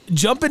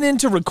jumping in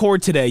to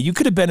record today, you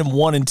could have been in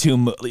one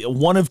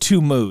of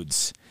two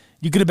moods.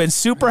 You could have been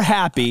super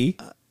happy,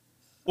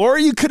 or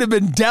you could have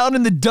been down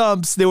in the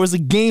dumps. There was a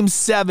Game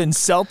 7,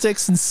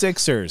 Celtics and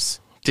Sixers.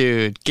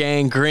 Dude,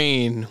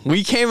 gangrene.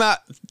 We came out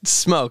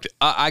smoked.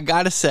 I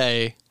got to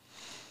say,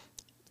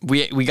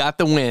 we got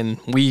the win.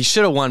 We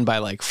should have won by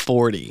like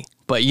 40.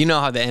 But you know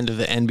how the end of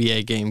the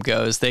NBA game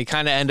goes. They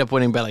kind of end up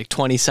winning by like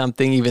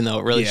 20-something, even though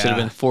it really should have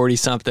been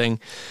 40-something.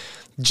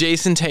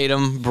 Jason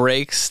Tatum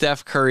breaks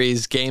Steph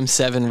Curry's Game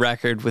 7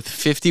 record with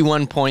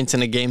 51 points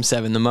in a Game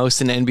 7, the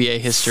most in NBA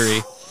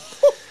history.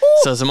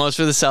 So it's the most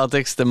for the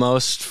Celtics, the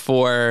most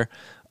for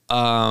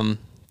the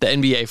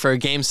NBA for a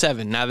Game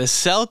 7. Now, the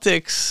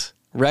Celtics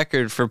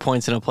record for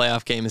points in a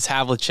playoff game is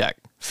Havlicek,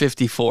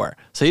 54.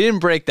 So he didn't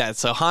break that.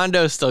 So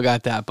Hondo still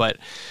got that. But,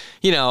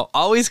 you know,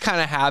 always kind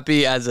of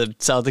happy as a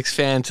Celtics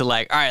fan to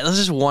like, all right, let's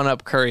just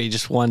one-up Curry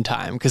just one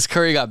time because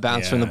Curry got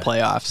bounced from the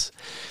playoffs.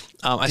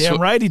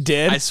 Damn right he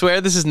did. I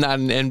swear this is not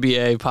an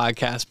NBA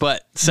podcast,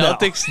 but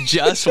Celtics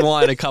just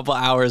won a couple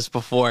hours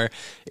before.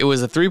 It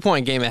was a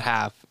 3-point game at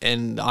half,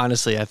 and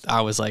honestly,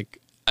 I was like,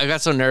 I got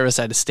so nervous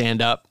I had to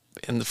stand up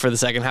for the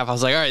second half. I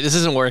was like, all right, this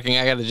isn't working.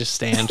 I got to just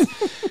stand.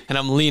 And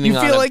I'm leaning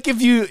on. You feel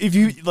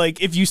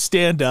like if you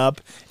stand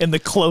up and the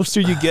closer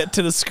you get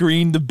to the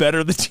screen, the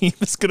better the team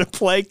is gonna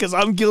play. Because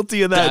I'm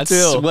guilty of that too.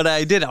 That's what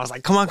I did. I was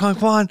like, come on.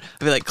 I'd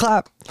be like,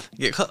 clap,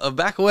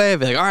 back away. I'd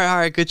be like, all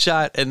right, good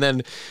shot. And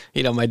then,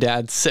 you know, my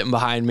dad's sitting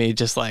behind me,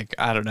 just like,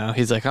 I don't know.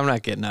 He's like, I'm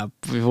not getting up.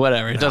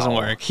 Whatever. It doesn't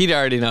work. He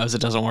already knows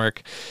it doesn't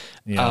work.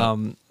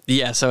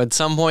 Yeah. So at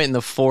some point in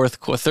the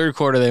third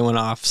quarter, they went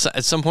off. So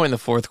at some point in the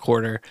fourth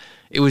quarter,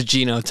 it was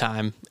Geno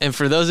time. And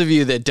for those of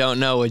you that don't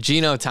know what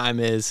Geno time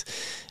is,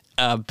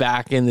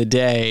 back in the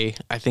day,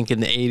 I think in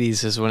the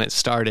 80s is when it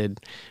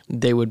started,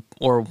 they would,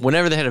 or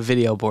whenever they had a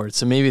video board,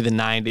 so maybe the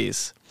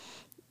 90s,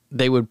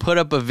 they would put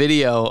up a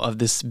video of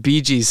this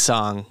Bee Gees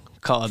song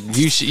called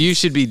You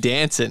Should Be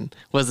Dancing,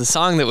 was the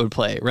song that would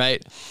play,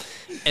 right?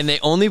 And they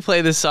only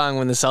play this song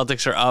when the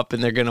Celtics are up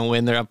and they're going to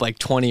win. They're up like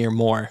 20 or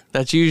more.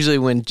 That's usually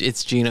when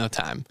it's Geno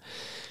time.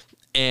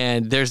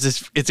 And there's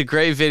this, it's a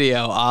great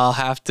video. I'll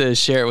have to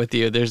share it with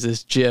you. There's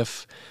this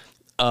GIF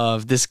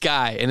of this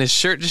guy and his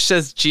shirt just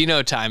says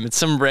Geno time. It's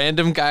some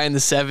random guy in the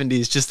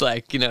 70s just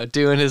like, you know,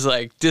 doing his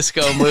like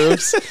disco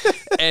moves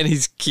and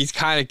he's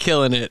kind of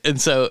killing it.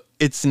 And so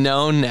it's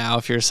known now,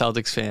 if you're a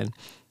Celtics fan,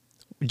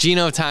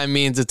 Geno time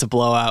means it's a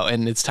blowout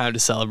and it's time to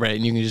celebrate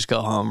and you can just go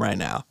home right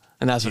now.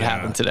 And that's what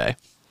happened today.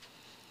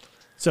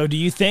 So do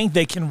you think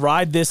they can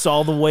ride this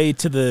all the way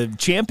to the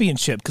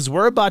championship? Because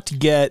we're about to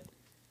get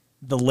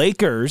the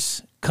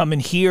Lakers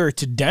coming here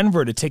to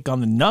Denver to take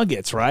on the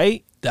Nuggets,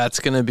 right? That's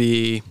going to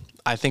be,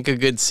 I think, a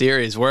good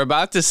series. We're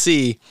about to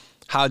see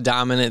how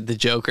dominant the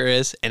Joker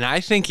is, and I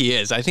think he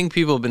is. I think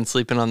people have been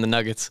sleeping on the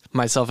Nuggets,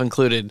 myself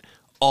included,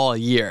 all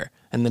year,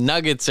 and the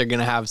Nuggets are going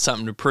to have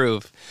something to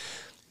prove.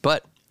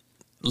 But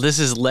this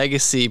is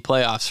legacy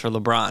playoffs for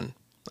LeBron.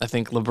 I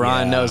think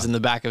LeBron knows in the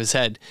back of his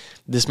head,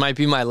 this might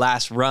be my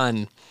last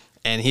run,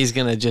 and he's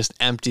going to just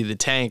empty the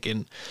tank.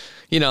 And,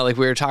 you know, like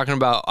we were talking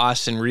about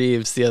Austin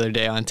Reeves the other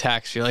day on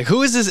text. You're like,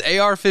 who is this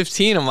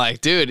AR-15? I'm like,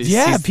 dude.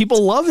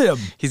 People love him.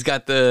 He's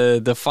got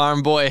the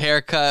farm boy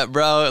haircut,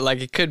 bro. Like,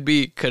 it could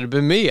have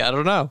been me. I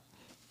don't know.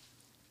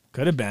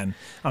 Could have been.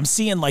 I'm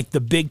seeing, like,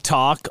 the big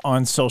talk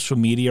on social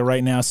media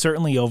right now,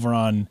 certainly over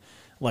on,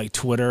 like,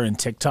 Twitter and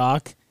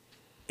TikTok.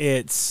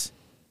 It's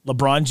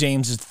LeBron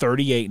James is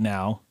 38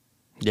 now.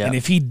 Yeah. And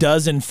if he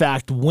does, in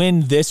fact,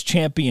 win this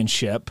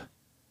championship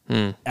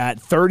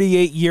at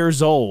 38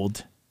 years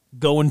old,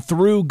 going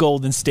through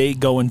Golden State,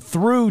 going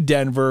through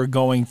Denver,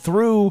 going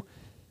through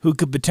who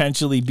could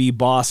potentially be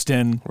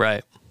Boston.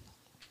 Right.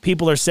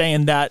 People are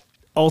saying that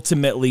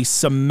ultimately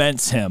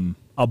cements him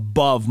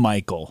above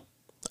Michael.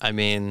 I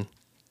mean,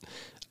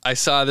 I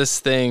saw this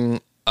thing,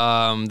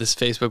 this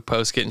Facebook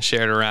post getting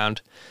shared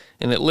around,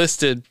 and it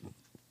listed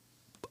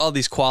all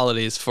these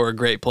qualities for a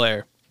great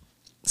player.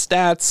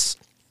 Stats,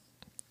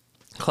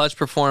 clutch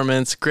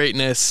performance,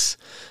 greatness,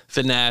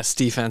 finesse,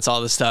 defense,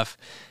 all this stuff.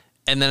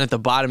 And then at the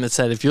bottom it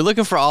said, if you're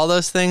looking for all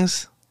those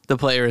things, the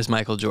player is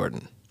Michael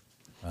Jordan.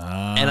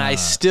 And I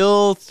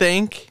still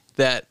think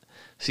that,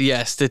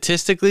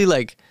 statistically,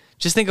 like,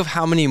 just think of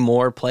how many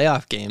more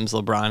playoff games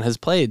LeBron has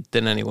played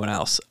than anyone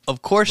else.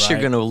 Of course you're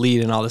going to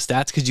lead in all the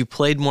stats because you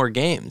played more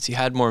games. You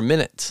had more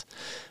minutes.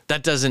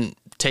 That doesn't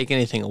take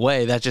anything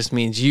away. That just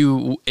means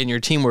you and your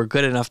team were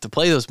good enough to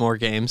play those more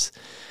games.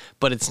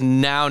 But it's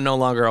now no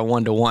longer a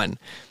 1-to-1.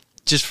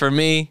 Just for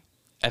me,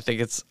 I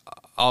think it's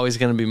always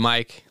going to be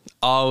Mike,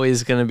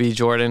 always going to be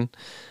Jordan.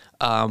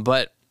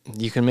 But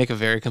you can make a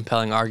very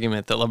compelling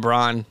argument that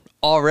LeBron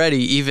already,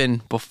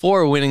 even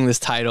before winning this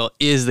title,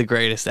 is the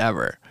greatest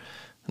ever.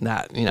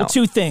 That, you know. Well,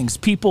 two things.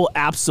 People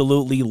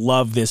absolutely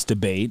love this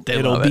debate.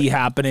 It'll be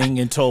happening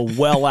until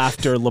well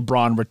after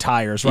LeBron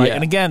retires, right? Yeah.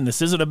 And again,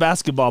 this isn't a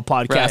basketball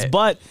podcast,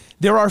 but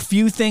there are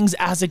few things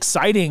as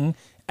exciting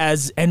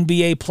as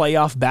NBA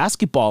playoff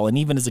basketball, and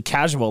even as a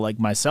casual like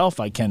myself,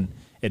 I can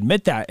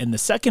admit that. And the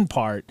second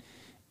part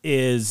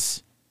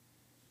is,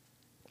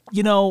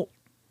 you know,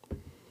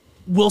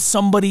 will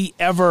somebody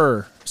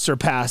ever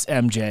surpass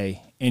MJ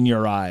in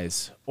your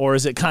eyes? Or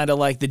is it kind of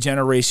like the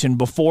generation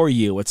before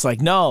you? It's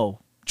like, no,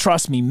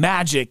 trust me,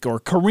 Magic or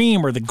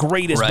Kareem are the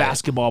greatest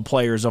basketball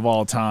players of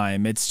all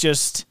time. It's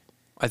just...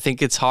 I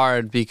think it's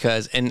hard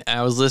because, and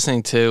I was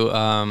listening to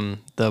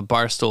the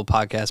Barstool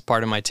podcast,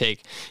 Part of My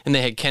Take, and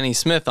they had Kenny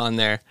Smith on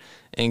there,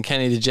 and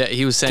Kenny the Jet,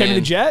 he was saying... Kenny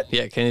the Jet?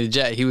 Yeah, Kenny the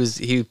Jet.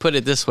 He put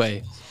it this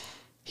way.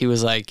 He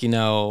was like,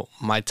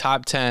 my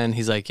top 10,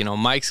 he's like,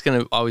 Mike's going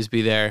to always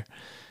be there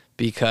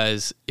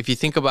because if you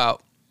think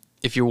about,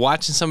 if you're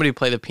watching somebody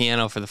play the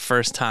piano for the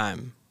first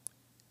time,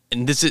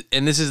 and this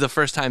is the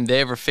first time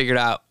they ever figured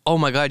out, oh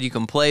my God, you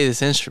can play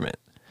this instrument.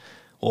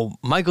 Well,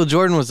 Michael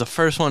Jordan was the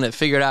first one that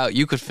figured out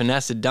you could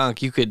finesse a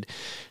dunk, you could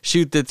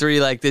shoot the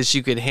three like this,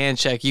 you could hand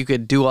check, you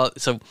could do all.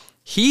 So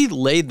he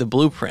laid the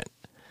blueprint,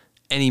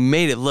 and he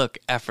made it look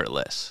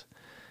effortless.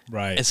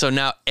 Right. And so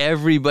now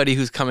everybody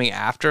who's coming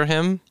after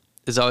him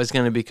is always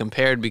going to be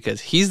compared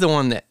because he's the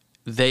one that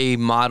they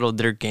modeled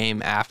their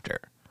game after.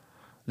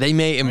 They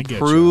may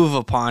improve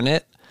upon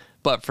it,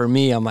 but for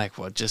me, I'm like,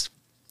 well, it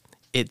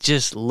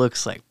just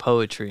looks like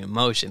poetry in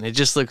motion. It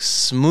just looks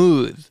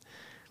smooth.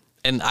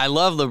 And I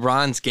love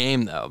LeBron's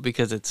game, though,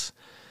 because it's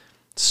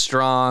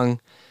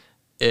strong.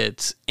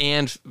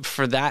 And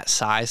for that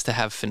size to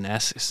have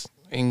finesse is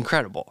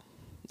incredible.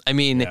 I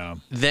mean,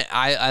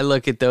 I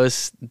look at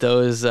those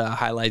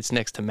highlights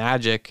next to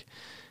Magic,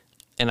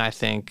 and I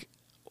think,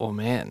 oh,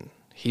 man,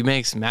 he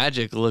makes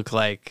Magic look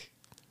like,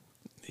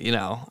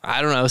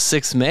 I don't know,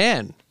 sixth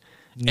man.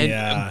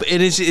 And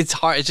it's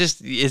hard.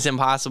 It's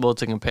impossible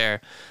to compare.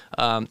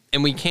 And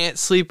we can't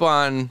sleep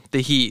on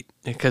the Heat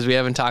because we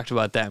haven't talked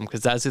about them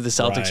because that's who the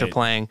Celtics are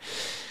playing.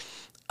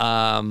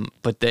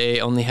 But they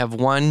only have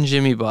one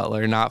Jimmy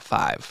Butler, not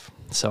five.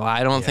 So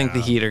I don't think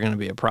the Heat are going to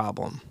be a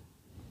problem.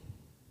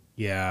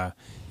 Yeah.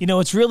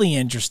 It's really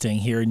interesting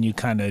hearing you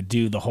kind of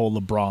do the whole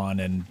LeBron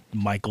and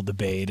Michael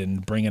debate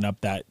and bringing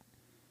up that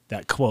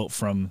quote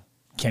from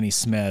Kenny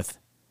Smith.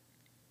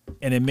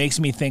 And it makes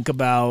me think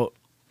about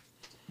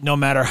no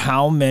matter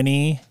how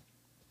many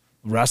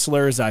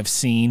wrestlers I've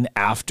seen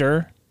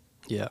after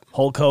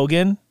Hulk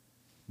Hogan,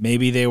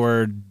 maybe they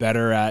were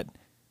better at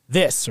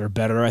this or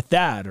better at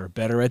that or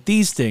better at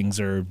these things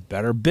or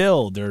better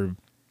build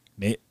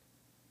it's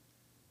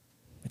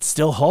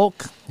still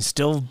Hulk. He's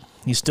still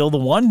the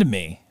one to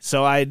me.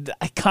 So I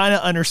kind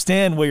of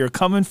understand where you're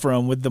coming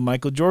from with the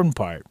Michael Jordan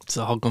part. It's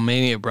a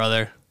Hulkamania,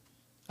 brother.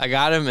 I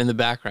got him in the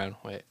background.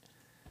 Wait.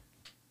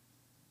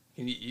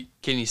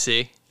 Can you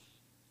see?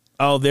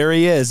 Oh, there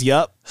he is.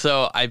 Yep.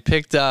 So I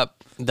picked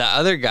up the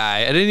other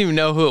guy. I didn't even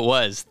know who it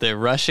was. The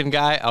Russian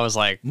guy. I was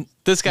like,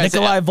 this guy's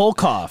Nikolai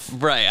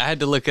Volkov. Right. I had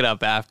to look it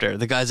up after.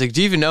 The guy's like,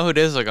 do you even know who it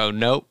is? I go,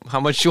 nope.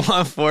 How much you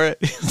want for it?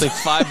 It's like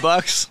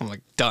 $5. I'm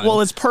like, done. Well,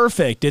 it's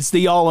perfect. It's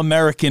the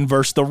All-American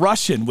versus the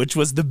Russian, which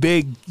was the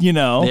big,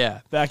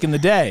 back in the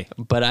day.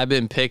 But I've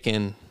been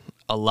picking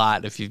a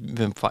lot. If you've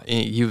been,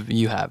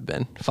 you have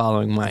been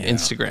following my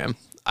Instagram.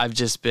 I've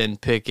just been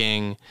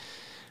picking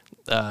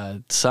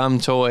some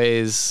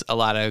toys, a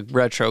lot of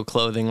retro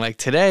clothing. Like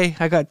today,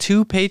 I got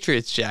 2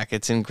 Patriots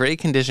jackets in great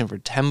condition for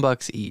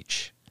 $10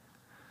 each.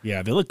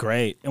 Yeah, they look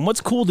great. And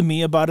what's cool to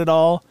me about it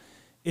all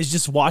is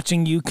just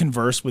watching you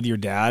converse with your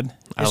dad.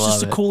 It's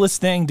just the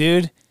coolest thing,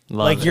 dude.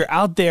 You're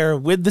out there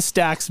with the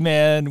Stacks,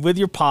 man, with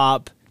your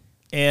pop,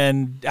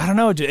 and I don't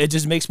know, it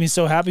just makes me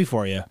so happy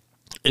for you.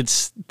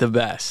 It's the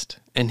best.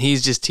 And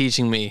he's just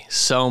teaching me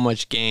so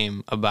much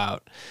game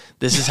about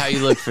this is how you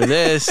look for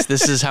this.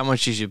 This is how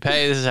much you should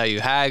pay. This is how you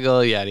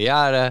haggle, yada,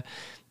 yada.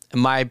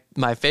 And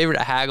my favorite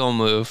haggle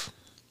move,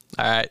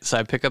 all right, so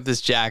I pick up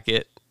this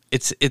jacket.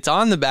 It's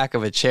on the back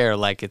of a chair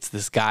like it's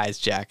this guy's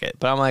jacket.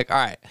 But I'm like, all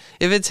right,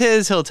 if it's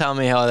his, he'll tell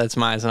me, oh, that's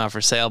mine. It's not for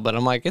sale. But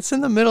I'm like, it's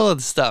in the middle of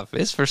the stuff.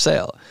 It's for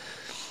sale.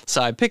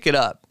 So I pick it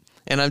up,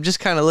 and I'm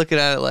just kind of looking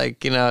at it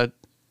like, I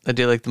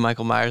do like the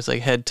Michael Myers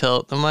like head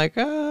tilt. I'm like,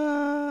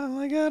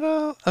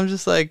 I'm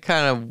just like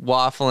kind of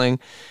waffling,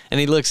 and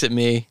he looks at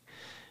me,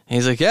 and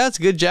he's like, yeah, it's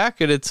a good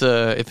jacket. It's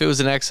if it was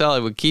an XL, I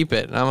would keep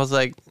it. And I was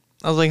like,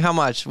 how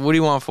much? What do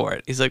you want for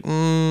it? He's like,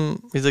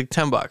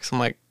 $10. I'm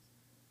like,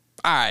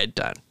 all right,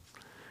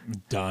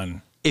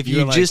 done. If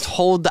you just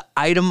hold the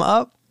item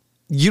up,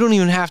 you don't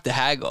even have to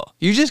haggle.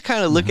 You just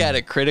kind of look at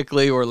it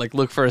critically or like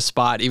look for a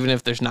spot, even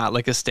if there's not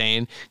like a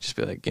stain. Just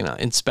be like,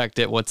 inspect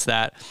it. What's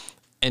that?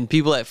 And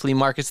people at flea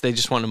markets, they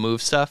just want to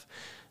move stuff.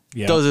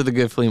 Yeah. Those are the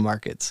good flea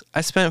markets.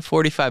 I spent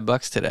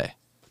 $45 today.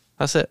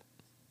 That's it.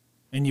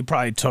 And you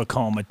probably took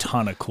home a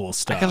ton of cool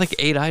stuff. I got like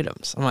 8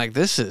 items. I'm like,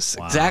 this is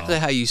exactly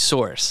how you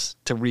source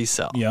to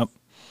resell. Yep.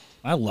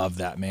 I love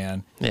that,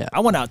 man. Yeah.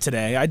 I went out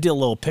today. I did a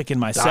little picking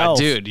myself.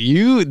 Dude,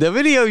 the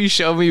video you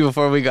showed me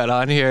before we got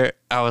on here,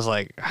 I was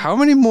like, how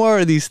many more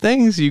of these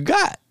things you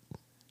got?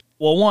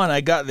 Well, one, I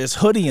got this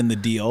hoodie in the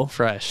deal.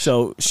 Fresh.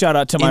 So shout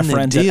out to my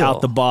friends at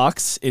Out the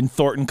Box in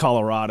Thornton,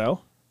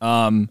 Colorado.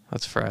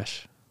 That's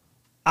fresh.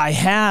 I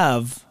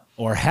have,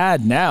 or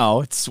had now,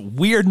 it's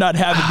weird not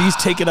having these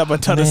taking up a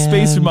ton of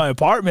space in my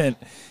apartment.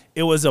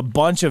 It was a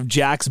bunch of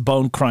Jack's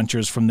Bone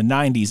Crunchers from the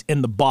 90s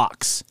in the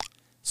box.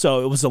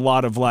 So it was a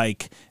lot of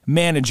like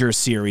manager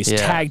series, Yeah.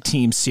 tag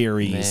team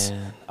series,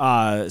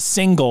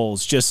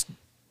 singles, just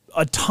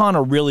a ton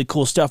of really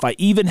cool stuff. I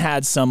even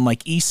had some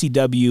like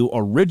ECW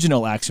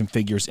original action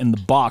figures in the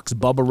box,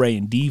 Bubba Ray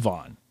and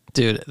Devon.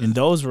 Dude, And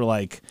those were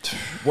like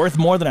worth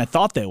more than I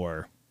thought they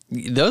were.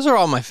 those are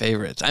all my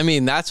favorites. I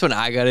mean, that's when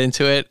I got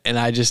into it, and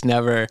I just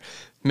never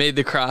made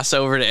the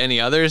crossover to any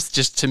others.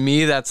 Just to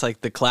me, that's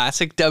like the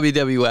classic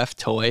WWF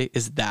toy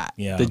is that,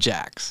 the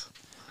Jax.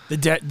 The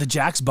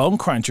Jax Bone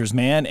Crunchers,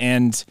 man.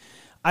 And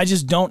I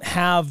just don't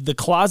have the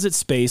closet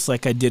space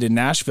like I did in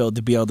Nashville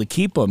to be able to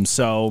keep them.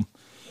 So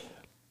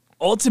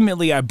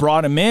ultimately, I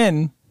brought them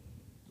in,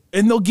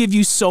 and they'll give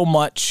you so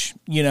much,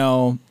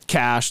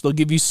 cash. They'll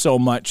give you so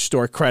much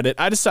store credit.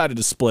 I decided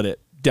to split it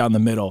down the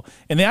middle,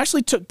 and they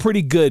actually took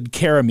pretty good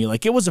care of me.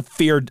 Like it was a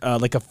fair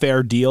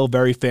deal,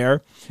 very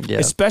fair. Yeah.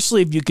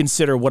 Especially if you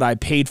consider what I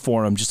paid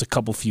for them just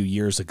a few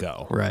years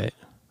ago. Right.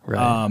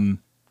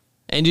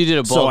 And you did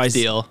a bulk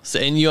deal,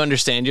 and you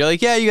understand. You're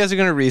like, yeah, you guys are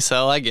going to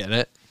resell. I get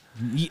it.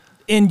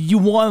 And you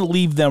want to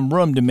leave them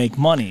room to make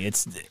money.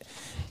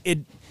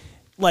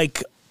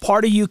 Like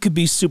part of you could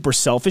be super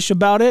selfish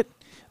about it,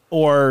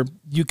 or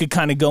you could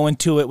kind of go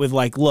into it with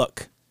like,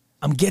 look,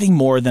 I'm getting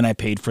more than I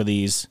paid for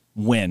these.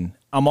 Win.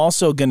 I'm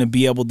also going to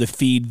be able to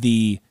feed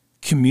the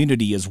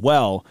community as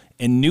well,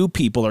 and new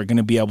people are going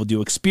to be able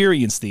to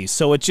experience these.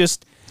 So it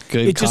just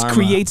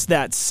creates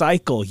that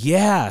cycle.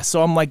 Yeah.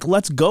 So I'm like,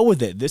 let's go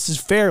with it. This is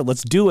fair.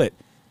 Let's do it.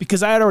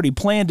 Because I had already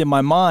planned in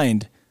my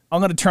mind, I'm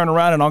going to turn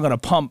around and I'm going to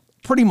pump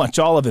pretty much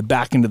all of it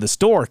back into the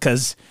store,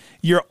 because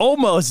you're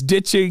almost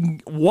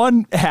ditching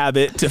one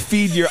habit to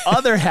feed your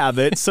other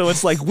habit. So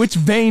it's like, which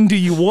vein do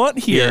you want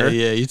here?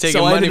 Yeah. You're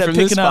taking money from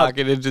this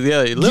pocket into the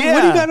other. Look,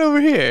 what do you got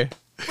over here?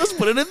 Let's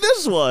put it in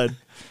this one.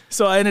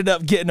 So I ended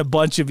up getting a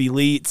bunch of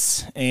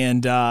elites,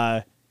 and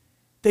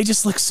they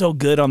just look so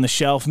good on the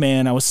shelf,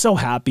 man. I was so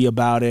happy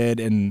about it,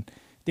 and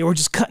they were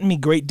just cutting me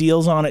great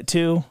deals on it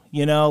too.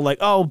 Like,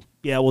 oh,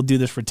 yeah, we'll do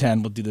this for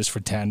 10. We'll do this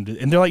for 10.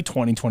 And they're like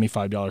 $20,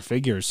 $25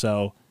 figures.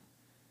 So,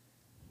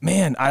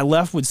 man, I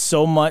left with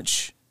so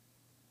much.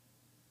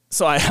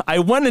 So I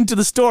went into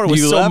the store with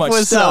so much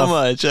stuff. So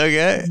much,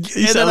 okay.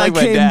 You and then like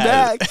I came my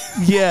dad. back.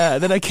 Yeah,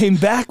 then I came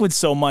back with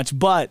so much,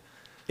 but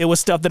it was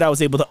stuff that I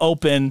was able to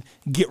open,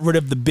 get rid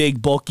of the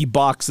big bulky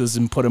boxes,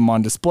 and put them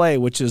on display,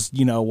 which is,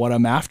 what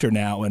I'm after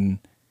now. And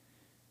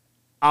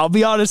I'll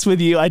be honest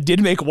with you, I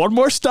did make one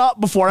more stop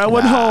before I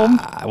went home.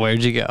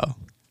 Where'd you go?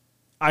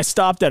 I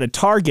stopped at a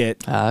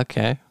Target.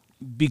 Okay.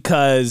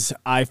 Because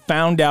I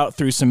found out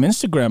through some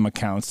Instagram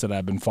accounts that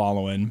I've been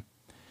following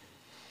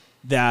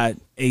that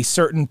a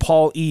certain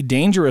Paul E.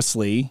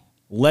 Dangerously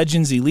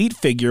Legends Elite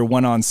figure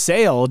went on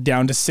sale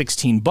down to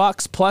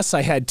 $16. Plus,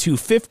 I had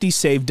 $250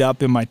 saved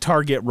up in my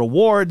Target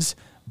rewards.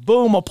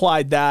 Boom,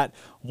 applied that.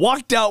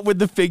 Walked out with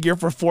the figure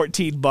for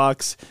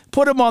 $14.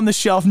 Put him on the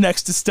shelf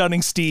next to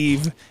Stunning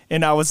Steve,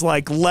 and I was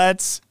like,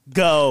 "Let's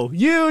go!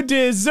 You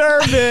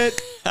deserve it.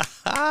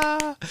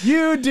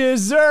 You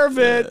deserve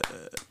it."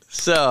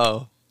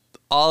 So,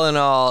 all in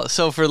all,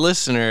 for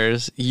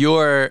listeners,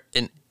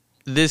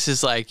 this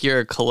is like you're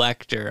a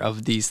collector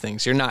of these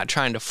things. You're not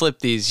trying to flip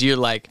these. You're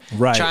like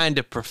trying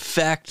to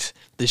perfect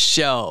the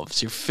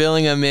shelves. You're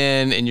filling them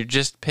in, and you're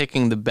just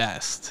picking the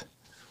best.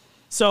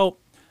 So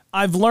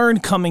I've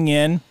learned coming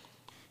in,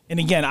 and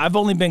again, I've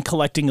only been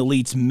collecting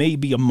elites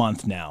maybe a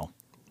month now.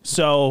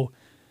 So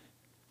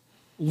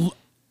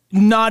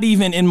not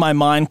even in my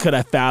mind could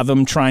I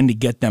fathom trying to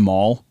get them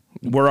all.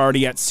 We're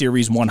already at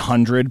series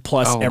 100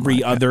 plus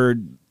every other.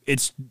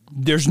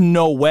 There's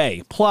no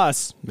way.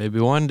 Plus, maybe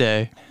one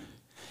day.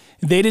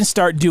 They didn't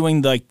start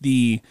doing like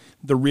the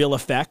real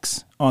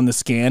effects on the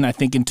scan, I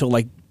think, until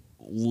like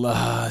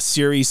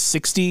series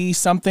 60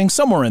 something,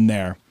 somewhere in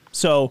there.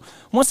 So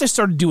once they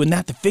started doing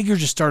that, the figures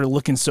just started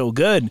looking so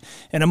good.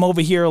 And I'm over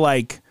here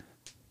like,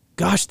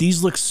 gosh,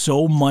 these look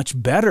so much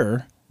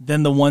better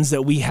than the ones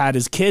that we had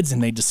as kids,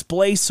 and they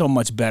display so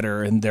much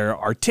better, and they're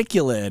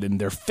articulate, and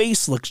their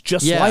face looks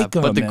just like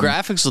them. But the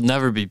graphics will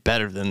never be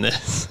better than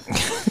this.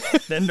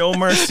 Than No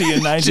Mercy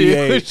in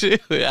 98.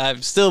 Dude, I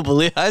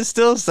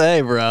still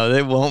say, bro,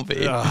 they won't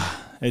be.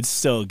 It's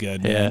so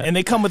good, man. Yeah. And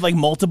they come with like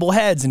multiple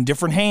heads and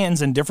different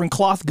hands and different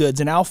cloth goods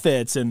and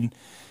outfits, and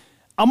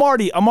I'm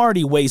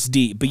already waist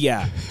deep, but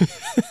yeah.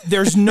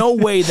 There's no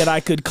way that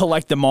I could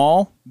collect them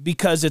all,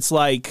 because it's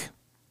like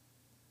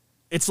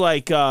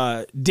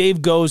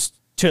Dave goes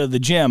to the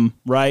gym,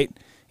 right?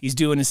 He's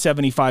doing his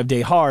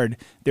 75-day hard.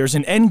 There's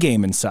an end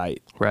game in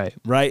sight.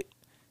 Right?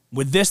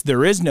 With this,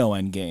 there is no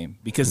end game,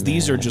 because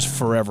these are just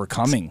forever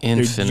coming.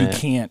 It's infinite. You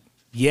can't.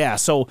 Yeah,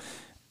 so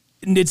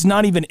it's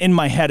not even in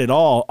my head at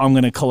all, I'm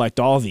going to collect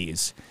all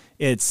these.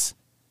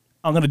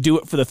 I'm going to do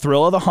it for the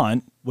thrill of the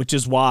hunt, which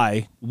is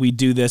why we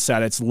do this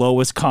at its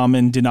lowest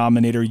common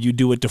denominator. You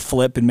do it to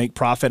flip and make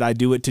profit. I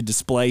do it to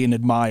display and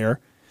admire.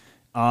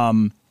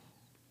 And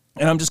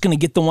I'm just going to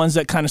get the ones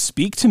that kind of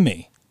speak to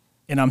me.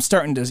 And I'm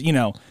starting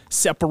to,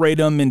 separate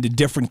them into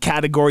different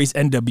categories: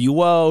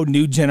 NWO,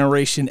 New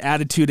Generation,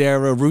 Attitude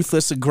Era,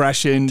 Ruthless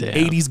Aggression,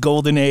 80s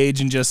Golden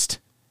Age, and just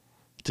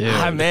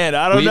Dude, man,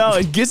 I don't know.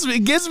 It gets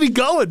me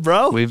going,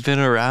 bro. We've been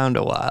around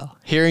a while.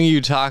 Hearing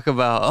you talk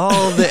about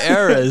all the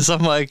eras,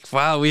 I'm like,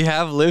 wow, we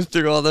have lived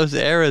through all those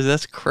eras.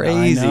 That's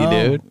crazy,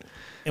 dude.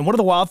 And one of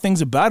the wild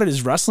things about it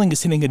is wrestling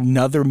is hitting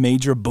another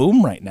major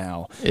boom right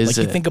now. Is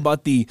you it? think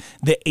about the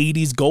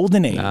 80s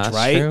golden age, That's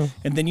right? true.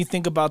 And then you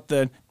think about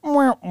the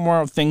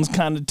things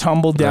kind of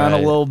tumble down a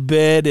Right. little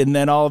bit, and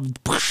then all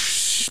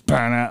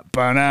Yeah.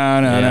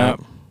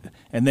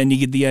 and then you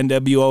get the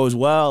NWO as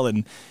well,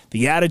 and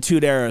the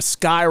Attitude Era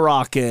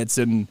skyrockets,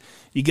 and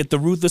you get the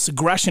Ruthless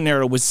Aggression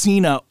Era with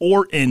Cena,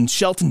 Orton,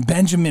 Shelton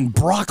Benjamin,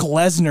 Brock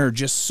Lesnar,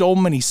 just so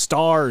many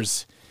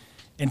stars,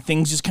 and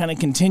things just kind of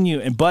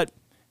continue. But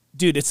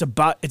dude,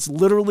 it's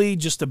literally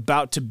just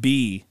about to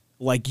be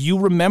like you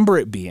remember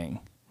it being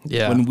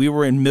when we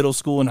were in middle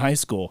school and high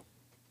school.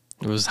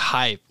 It was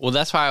hype. Well,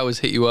 that's why I always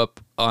hit you up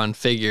on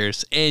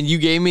figures. And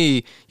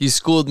you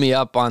schooled me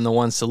up on the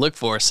ones to look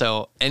for.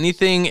 So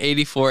anything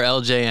 84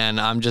 LJN,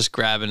 I'm just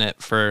grabbing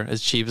it for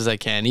as cheap as I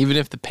can, even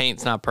if the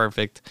paint's not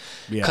perfect.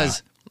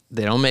 Because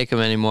they don't make them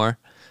anymore.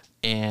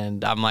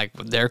 And I'm like,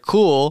 they're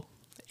cool.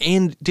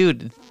 And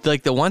dude,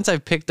 like the ones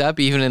I've picked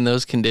up, even in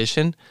those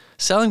condition,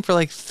 selling for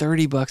like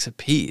 $30 a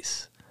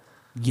piece.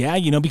 Yeah,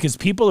 because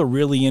people are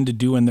really into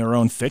doing their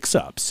own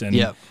fix-ups. And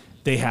Yep.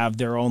 they have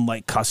their own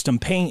like custom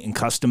paint and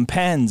custom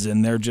pens,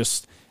 and they're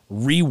just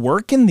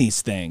reworking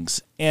these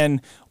things. And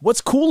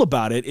what's cool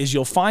about it is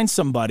you'll find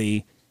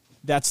somebody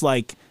that's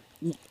like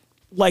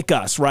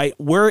us, right?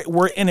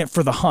 We're in it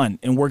for the hunt,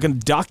 and we're going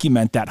to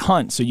document that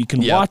hunt so you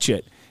can watch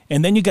it.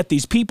 And then you get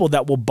these people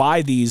that will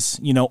buy these,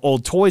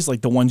 old toys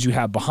like the ones you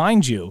have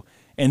behind you,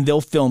 and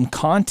they'll film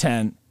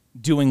content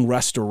doing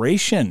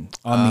restoration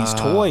on these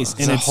toys,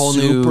 and it's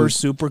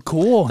super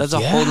cool. That's a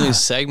whole new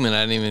segment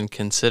I didn't even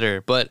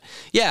consider. But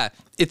yeah,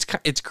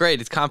 it's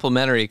great. It's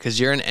complimentary because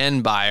you're an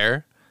end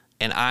buyer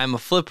and I'm a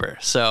flipper.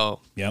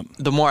 So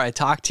the more I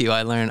talk to you,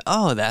 I learn,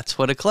 oh, that's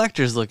what a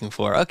collector's looking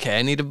for. Okay,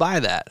 I need to buy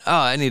that. Oh,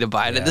 I need to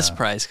buy it at this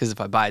price because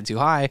if I buy it too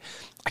high,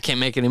 I can't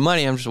make any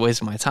money. I'm just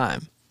wasting my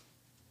time.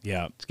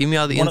 Yeah. Just give me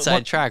all the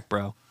inside track,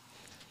 bro.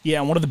 Yeah,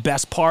 and one of the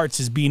best parts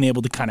is being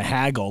able to kind of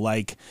haggle.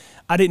 Like,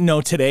 I didn't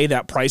know today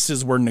that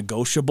prices were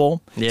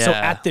negotiable. Yeah. So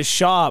at this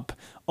shop,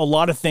 a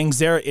lot of things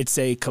there, it's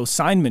a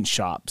consignment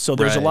shop. So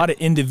there's a lot of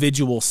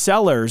individual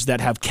sellers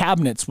that have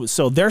cabinets.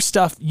 So their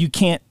stuff, you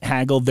can't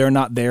haggle. They're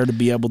not there to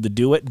be able to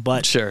do it.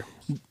 But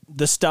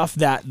the stuff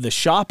that the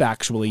shop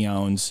actually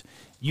owns,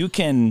 you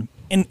can...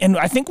 And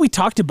I think we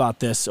talked about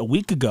this a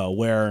week ago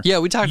where... Yeah,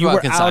 we talked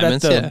about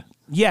consignments,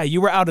 Yeah,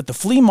 you were out at the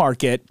flea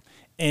market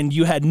and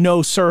you had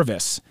no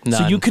service. None.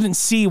 So you couldn't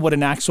see what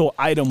an actual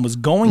item was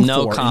going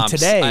no for. comps. And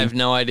today, I have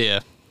no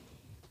idea.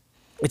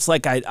 It's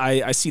like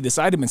I see this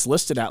item, it's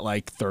listed at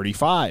like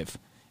 35.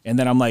 And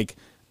then I'm like,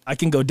 I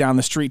can go down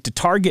the street to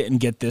Target and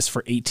get this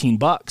for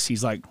 $18.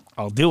 He's like,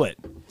 I'll do it.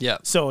 Yeah.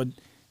 So,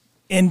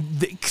 and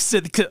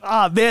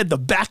man, the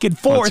back and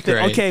forth.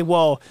 Okay,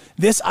 well,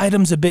 this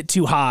item's a bit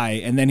too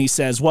high. And then he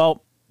says,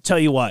 well, tell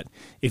you what,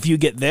 if you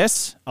get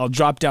this, I'll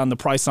drop down the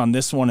price on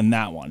this one and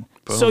that one.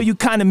 Boom. So you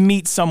kind of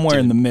meet somewhere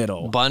in the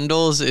middle.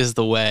 Bundles is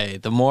the way.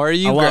 The more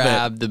you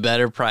grab, the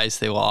better price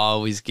they will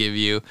always give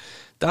you.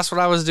 That's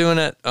what I was doing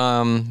at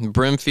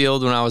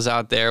Brimfield when I was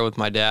out there with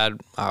my dad.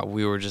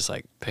 We were just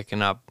like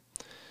picking up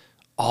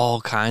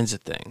all kinds of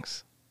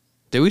things.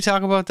 Did we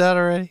talk about that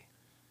already?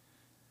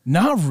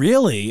 Not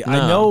really. No.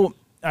 I know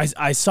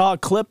I saw a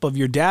clip of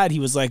your dad. He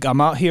was like,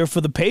 I'm out here for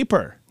the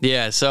paper.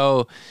 Yeah,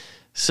 so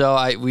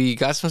we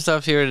got some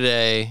stuff here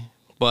today,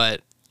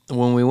 but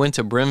when we went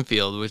to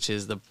Brimfield, which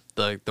is the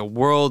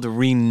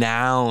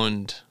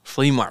world-renowned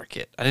flea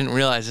market, I didn't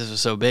realize this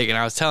was so big. And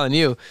I was telling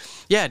you,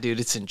 yeah, dude,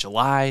 it's in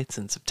July, it's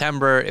in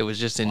September, it was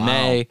just in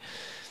May.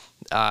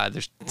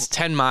 It's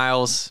 10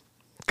 miles,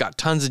 got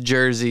tons of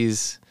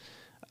jerseys.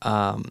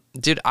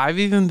 Dude, I've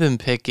even been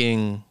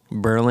picking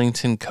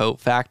Burlington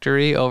Coat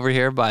Factory over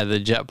here by the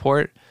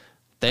Jetport.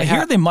 I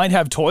hear they might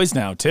have toys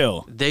now,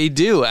 too. They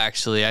do,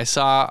 actually. I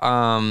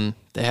saw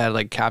they had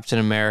like Captain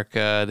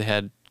America, they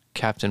had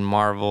Captain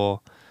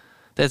Marvel.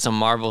 They had some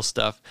Marvel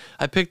stuff.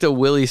 I picked a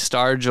Willie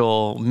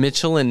Stargell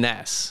Mitchell and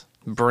Ness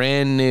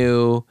brand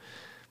new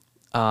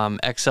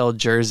XL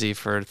jersey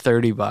for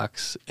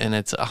 $30, and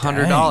it's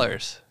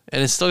 $100,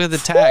 and it's still got the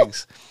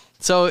tags.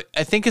 So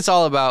I think it's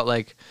all about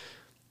like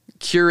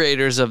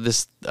curators of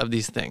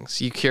these things.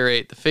 You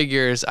curate the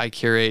figures, I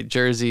curate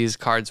jerseys,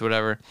 cards,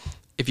 whatever.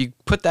 If you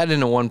put that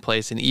into one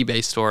place, an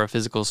eBay store, a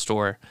physical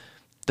store,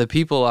 the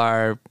people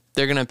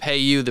they're going to pay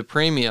you the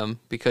premium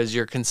because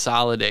you're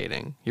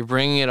consolidating. You're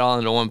bringing it all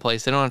into one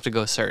place. They don't have to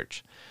go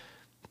search.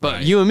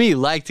 But you and me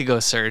like to go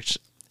search,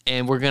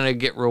 and we're going to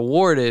get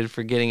rewarded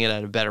for getting it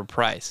at a better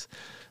price.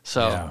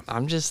 So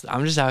I'm just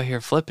out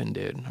here flipping,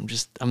 dude.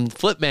 I'm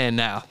flip man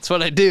now. That's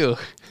what I do.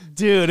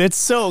 Dude, it's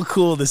so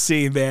cool to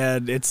see,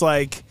 man. It's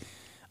like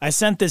I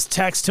sent this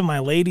text to my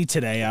lady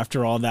today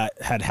after all that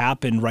had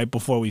happened right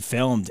before we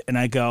filmed, and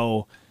I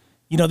go,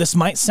 this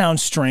might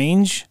sound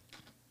strange,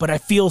 but I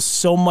feel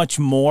so much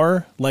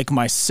more like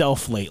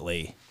myself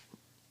lately.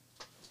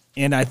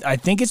 And I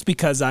think it's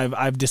because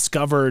I've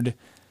discovered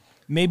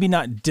maybe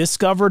not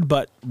discovered,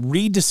 but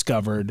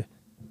rediscovered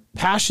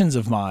passions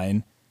of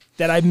mine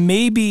that I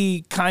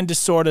maybe kind of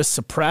sort of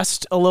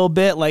suppressed a little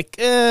bit. Like,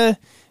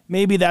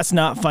 maybe that's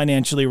not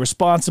financially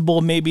responsible.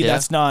 Maybe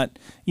that's not,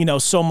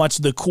 so much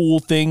the cool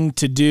thing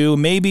to do.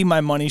 Maybe my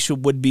money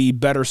would be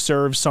better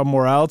served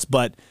somewhere else.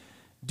 But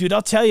dude,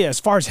 I'll tell you, as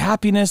far as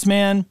happiness,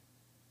 man,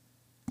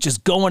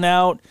 just going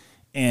out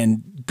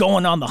and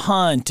going on the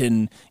hunt,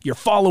 and you're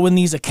following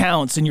these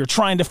accounts, and you're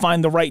trying to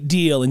find the right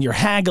deal, and you're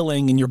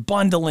haggling, and you're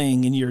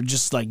bundling, and you're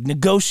just like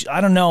I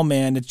don't know,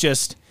 man. It's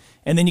just,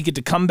 and then you get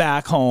to come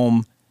back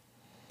home.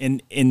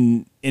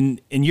 In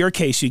your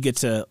case, you get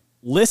to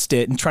list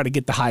it and try to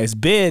get the highest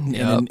bid.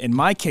 And in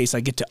my case, I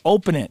get to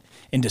open it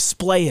and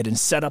display it and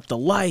set up the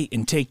light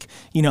and take,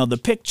 the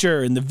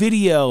picture and the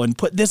video and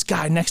put this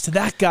guy next to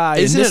that guy.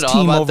 Isn't and this it all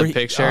team about over the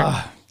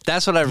picture?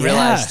 That's what I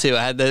realized too.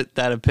 I had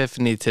that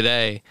epiphany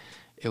today.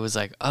 It was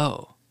like,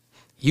 oh,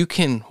 you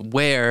can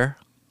wear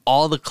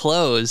all the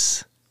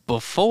clothes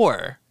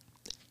before.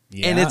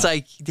 Yeah. And it's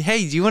like,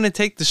 hey, do you want to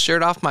take the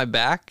shirt off my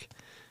back?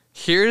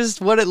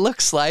 Here's what it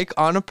looks like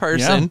on a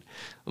person. Yeah.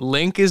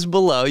 Link is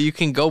below. You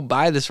can go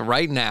buy this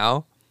right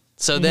now.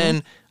 So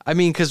then, I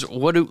mean, because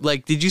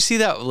did you see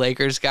that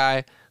Lakers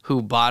guy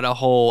who bought a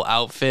whole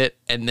outfit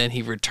and then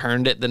he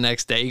returned it the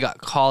next day? He got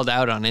called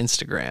out on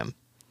Instagram.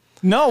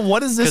 No,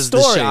 what is this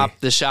story?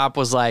 The shop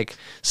was like,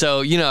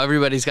 so,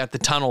 everybody's got the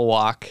tunnel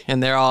walk,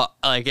 and they're all,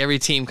 like, every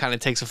team kind of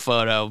takes a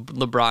photo.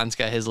 LeBron's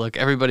got his look.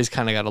 Everybody's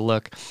kind of got a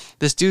look.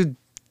 This dude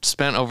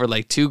spent over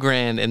like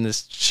 $2,000 in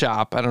this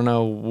shop. I don't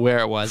know where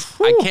it was.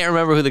 Whew. I can't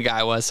remember who the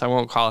guy was, so I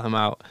won't call him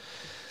out.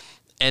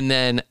 And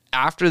then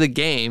after the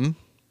game,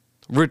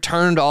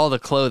 returned all the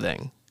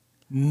clothing.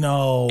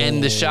 No.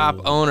 And the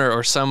shop owner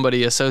or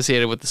somebody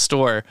associated with the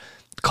store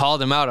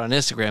called him out on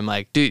Instagram,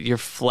 like, dude, you're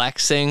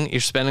flexing.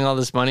 You're spending all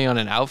this money on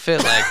an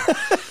outfit. Like,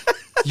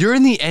 you're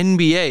in the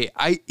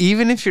NBA.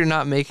 Even if you're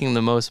not making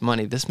the most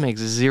money, this makes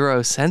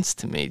 0 sense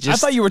to me. I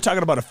thought you were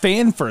talking about a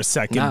fan for a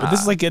second, but this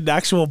is like an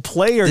actual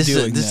player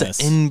doing this. This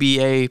is an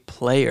NBA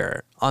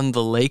player on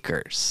the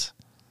Lakers.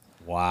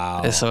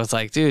 Wow. And so it's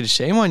like, dude,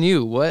 shame on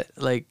you. What,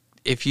 like,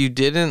 if you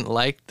didn't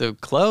like the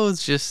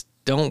clothes, just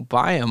don't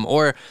buy them.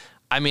 Or,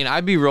 I mean,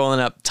 I'd be rolling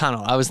up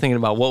tunnel. I was thinking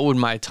about what would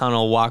my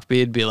tunnel walk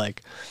be? It'd be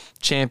like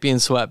champion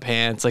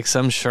sweatpants, like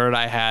some shirt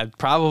I had,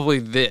 probably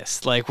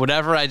this, like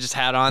whatever I just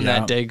had on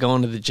that day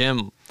going to the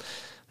gym.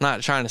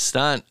 Not trying to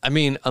stunt. I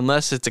mean,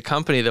 unless it's a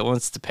company that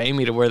wants to pay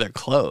me to wear their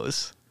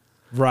clothes.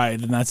 Right,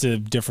 then that's a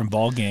different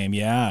ball game,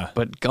 yeah.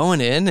 But going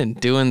in and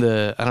doing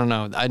I don't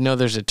know, I know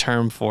there's a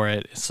term for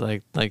it. It's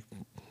like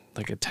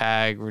a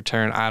tag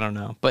return, I don't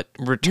know. But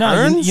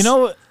returns?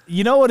 No,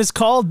 you know what it's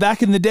called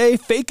back in the day?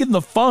 Faking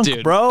the funk,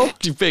 dude, bro.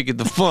 You're faking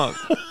the funk.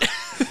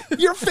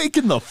 You're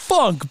faking the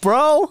funk,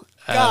 bro.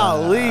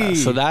 Golly.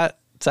 So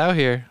that's out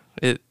here.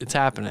 It's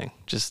happening.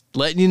 Just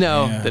letting you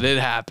know that it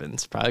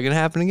happens. Probably going to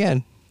happen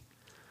again.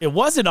 It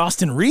wasn't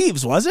Austin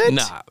Reeves, was it?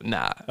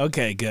 Nah.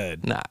 Okay,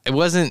 good. Nah, it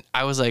wasn't.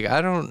 I was like,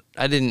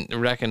 I didn't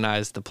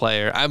recognize the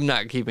player. I'm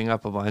not keeping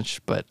up a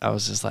bunch, but I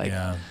was just like,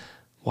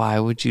 why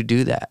would you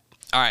do that?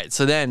 All right,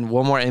 so then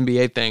one more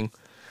NBA thing.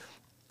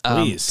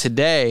 Please.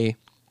 Today,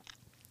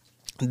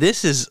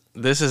 this is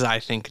I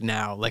think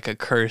now like a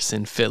curse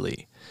in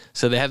Philly.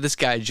 So they have this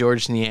guy,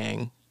 George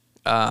Niang,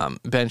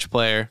 bench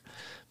player,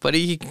 but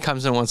he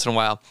comes in once in a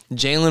while.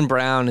 Jaylen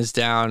Brown is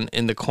down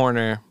in the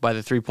corner by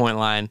the 3-point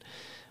line.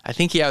 I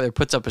think he either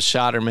puts up a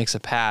shot or makes a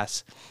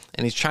pass,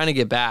 and he's trying to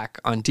get back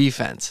on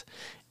defense.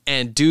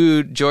 And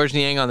dude, George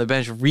Niang on the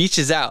bench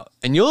reaches out,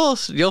 and you'll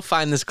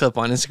find this clip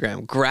on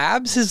Instagram,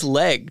 grabs his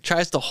leg,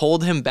 tries to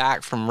hold him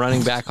back from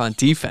running back on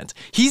defense.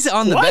 He's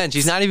on the bench.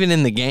 He's not even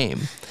in the game.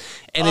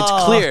 And it's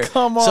clear.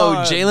 Come on. So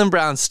Jaylen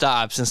Brown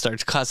stops and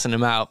starts cussing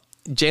him out.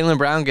 Jaylen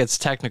Brown gets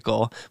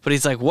technical, but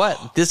he's like,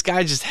 what? This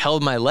guy just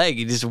held my leg.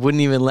 He just wouldn't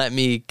even let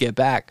me get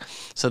back.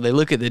 So they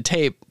look at the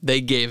tape.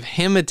 They gave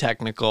him a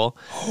technical.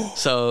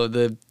 So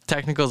the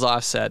technical's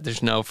offset.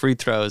 There's no free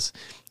throws,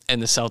 and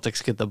the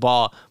Celtics get the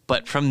ball.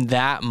 But from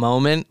that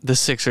moment, the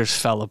Sixers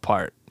fell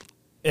apart.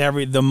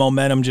 The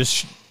momentum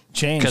just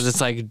changed. Because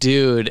it's like,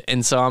 dude.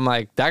 And so I'm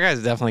like, that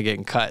guy's definitely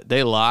getting cut.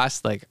 They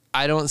lost. Like,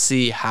 I don't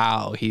see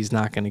how he's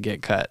not going to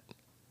get cut.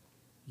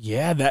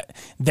 Yeah,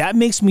 that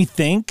makes me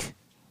think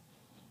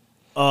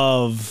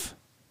of,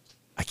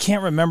 I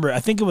can't remember. I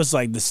think it was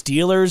like the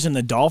Steelers and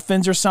the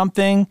Dolphins or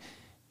something.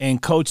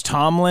 And Coach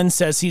Tomlin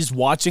says he's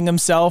watching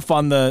himself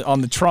on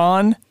the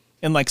Tron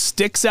and like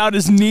sticks out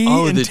his knee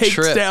and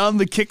takes down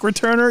the kick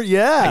returner.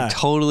 Yeah. I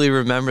totally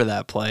remember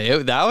that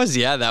play. That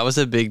was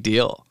a big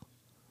deal.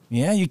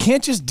 Yeah, you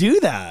can't just do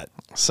that.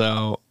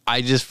 So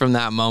I just, from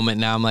that moment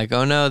now, I'm like,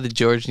 oh no, the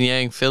George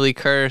Niang Philly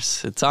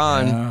curse. It's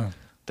on. Yeah.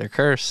 They're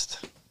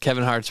cursed.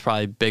 Kevin Hart's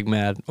probably big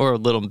mad or a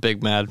little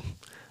big mad.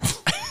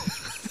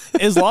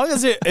 As long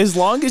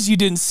as you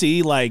didn't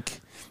see, like,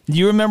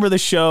 you remember the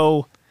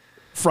show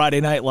Friday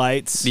Night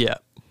Lights? Yeah.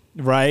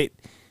 Right?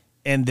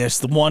 And there's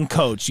the one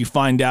coach, you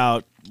find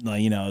out,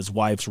 his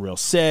wife's real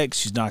sick.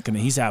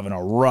 He's having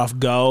a rough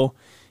go.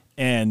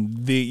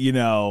 And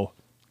the,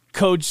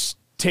 coach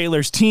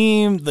Taylor's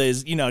team,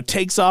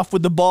 takes off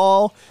with the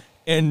ball,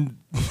 and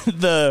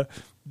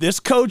this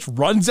coach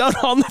runs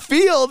out on the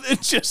field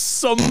and just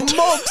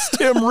smokes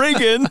Tim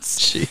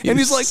Riggins. And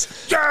he's like,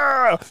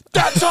 yeah,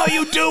 that's how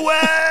you do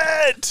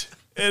it.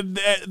 And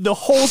the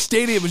whole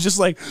stadium was just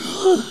like,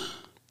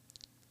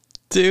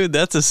 dude,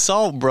 that's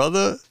assault,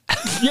 brother.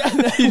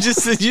 yeah. you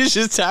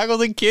just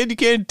tackled a kid. You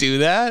can't do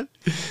that.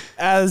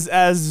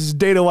 As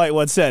Dana White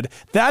once said,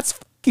 that's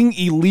fucking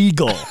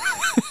illegal.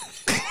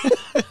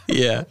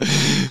 Yeah.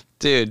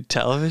 Dude,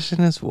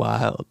 television is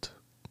wild.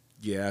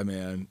 Yeah,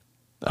 man.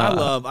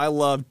 I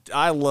love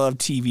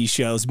TV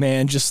shows,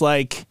 man. Just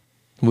like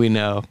we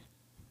know.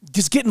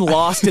 Just getting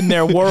lost in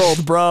their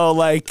world, bro.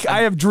 Like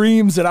I have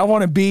dreams that I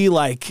want to be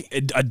like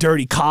a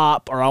dirty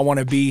cop, or I want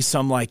to be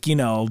some like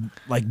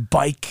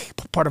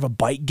part of a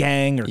bike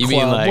gang or you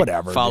club, mean like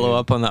whatever. Follow dude.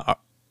 up on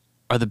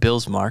are the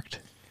bills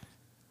marked?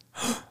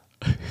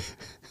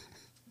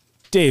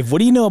 Dave, what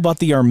do you know about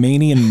the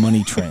Armenian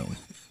money train?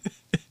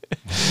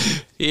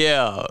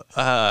 Yeah,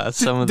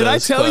 some of Did I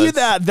those tell you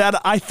quotes.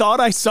 that I thought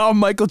I saw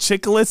Michael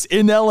Chiklis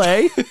in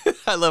L.A.?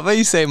 I love how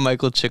you say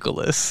Michael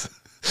Chiklis.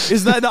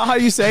 Is that not how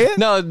you say it?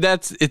 No,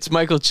 it's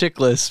Michael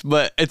Chiklis,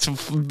 but it's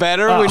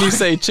better when you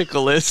say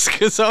Chiklis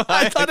because I'm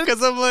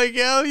like,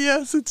 oh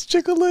yes, it's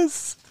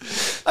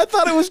Chiklis. I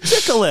thought it was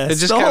Chiklis. It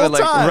just kind of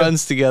like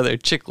runs together,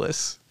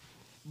 Chiklis.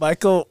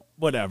 Michael,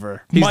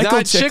 whatever. He's Michael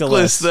not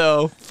Chiklis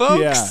though,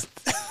 folks.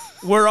 Yeah.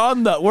 We're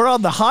on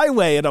the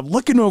highway, and I'm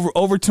looking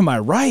over to my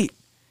right,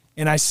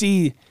 and I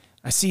see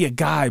a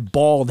guy,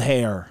 bald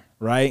hair,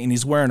 right, and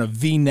he's wearing a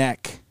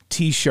V-neck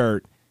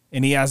T-shirt,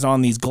 and he has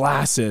on these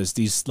glasses,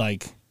 these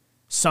like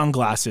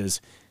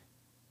sunglasses.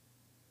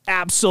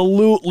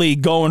 Absolutely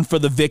going for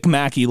the Vic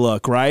Mackey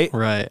look, right?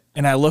 Right.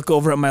 And I look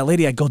over at my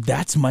lady. I go,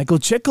 "That's Michael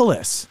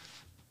Chiklis,"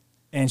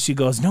 and she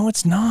goes, "No,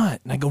 it's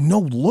not." And I go, "No,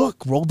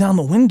 look, roll down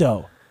the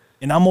window,"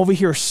 and I'm over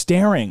here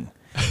staring,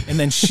 and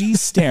then she's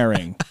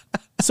staring.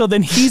 So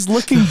then he's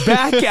looking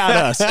back at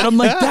us. And I'm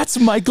like, that's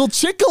Michael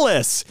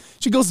Chiklis.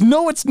 She goes,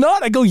 no, it's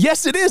not. I go,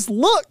 yes, it is.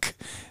 Look.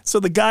 So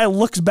the guy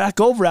looks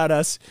back over at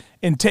us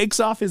and takes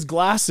off his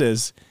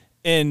glasses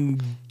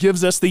and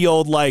gives us the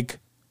old, like,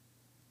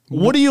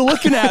 what are you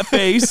looking at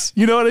face?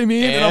 You know what I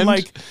mean? And I'm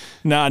like,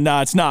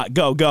 nah, it's not.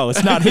 Go.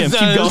 It's not him. Keep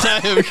going. It's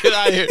not him. Get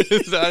out of here.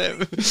 It's not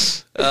him.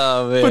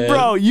 Oh, man. But,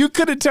 bro, you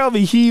couldn't tell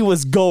me he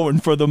was going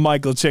for the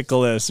Michael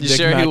Chiklis. You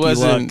sure he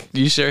wasn't?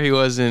 You sure he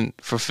wasn't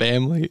for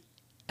family?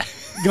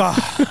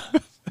 God.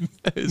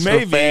 It's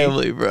Maybe. for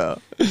family,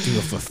 bro. Do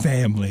it for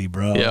family,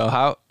 bro.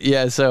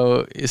 Yo,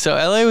 so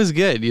LA was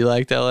good. You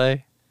liked LA?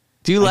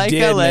 Do you like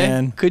did, LA?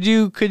 man. Could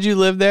you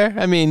live there?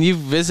 I mean, you've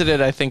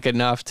visited, I think,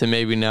 enough to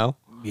maybe know.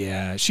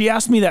 Yeah. She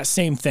asked me that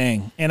same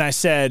thing, and I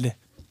said,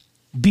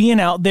 being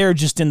out there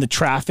just in the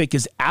traffic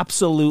is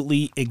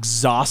absolutely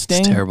exhausting.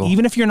 It's terrible.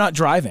 Even if you're not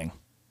driving.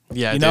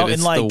 Yeah, dude,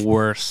 it's the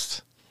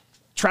worst.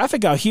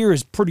 Traffic out here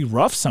is pretty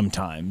rough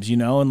sometimes,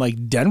 and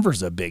like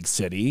Denver's a big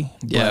city,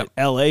 Yeah.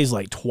 but LA's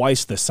like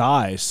twice the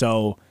size.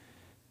 So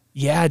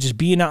yeah, just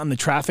being out in the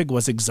traffic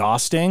was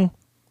exhausting,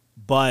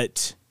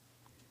 but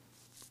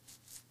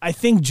I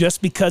think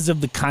just because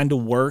of the kind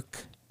of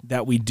work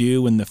that we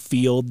do in the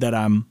field that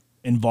I'm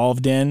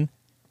involved in,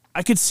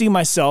 I could see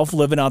myself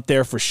living out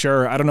there for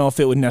sure. I don't know if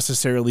it would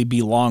necessarily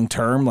be long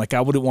term. Like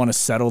I wouldn't want to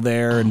settle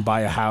there and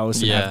buy a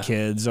house and have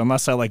kids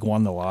unless I like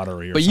won the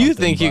lottery or something. But you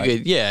think you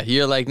could,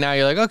 you're like,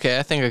 okay,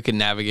 I think I could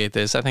navigate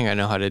this. I think I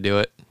know how to do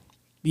it.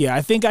 Yeah,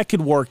 I think I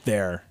could work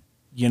there,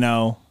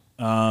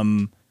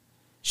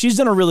 She's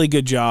done a really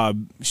good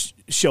job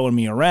showing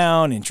me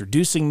around,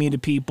 introducing me to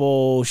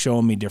people,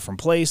 showing me different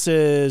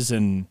places.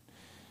 And,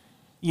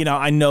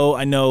 I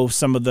know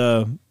some of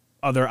the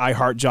other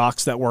iHeart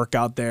jocks that work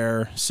out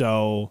there.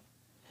 So,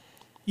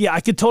 yeah,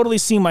 I could totally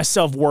see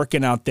myself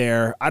working out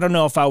there. I don't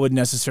know if I would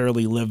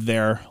necessarily live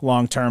there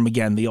long term.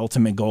 Again, the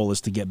ultimate goal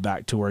is to get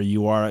back to where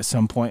you are at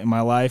some point in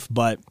my life.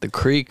 But the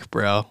creek,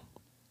 bro.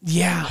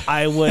 Yeah,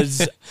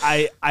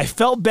 I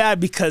felt bad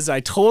because I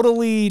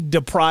totally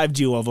deprived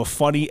you of a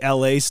funny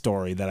LA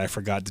story that I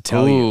forgot to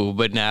tell you. Ooh,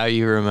 but now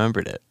you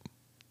remembered it.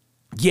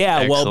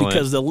 Yeah, Excellent. well,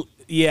 because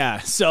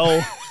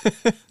so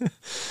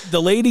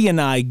the lady and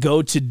I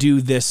go to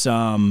do this,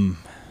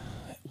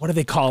 what do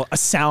they call it? A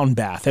sound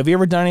bath. Have you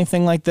ever done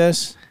anything like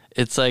this?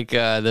 It's like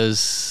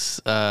those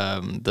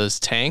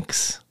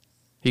tanks.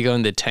 You go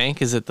in the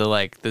tank. Is it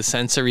the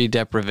sensory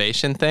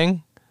deprivation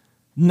thing?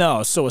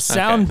 No, so a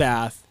sound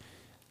bath.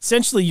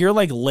 Essentially, you're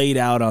like laid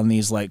out on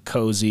these like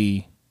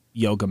cozy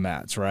yoga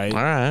mats, right? All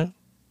right.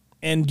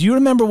 And do you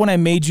remember when I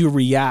made you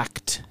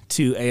react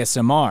to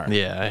ASMR?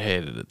 Yeah, I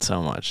hated it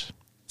so much.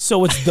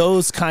 So it's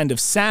those kind of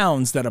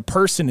sounds that a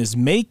person is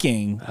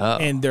making,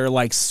 and they're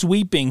like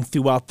sweeping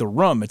throughout the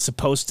room. It's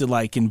supposed to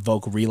like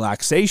invoke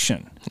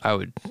relaxation. I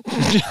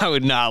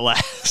would not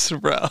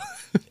last, bro.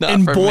 Not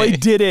and for boy, me.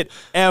 did it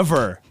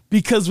ever.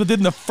 Because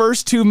within the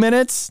first 2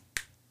 minutes,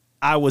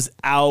 I was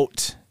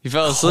out. You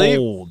fell asleep?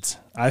 Cold.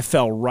 I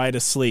fell right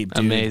asleep,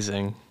 dude.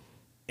 Amazing.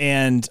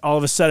 And all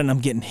of a sudden, I'm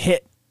getting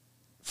hit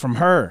from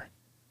her.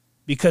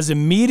 because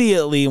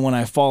immediately when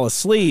I fall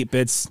asleep,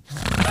 it's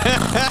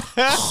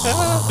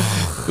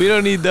We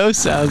don't need those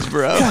sounds,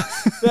 bro.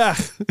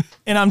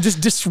 and I'm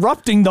just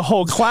disrupting the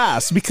whole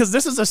class because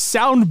this is a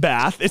sound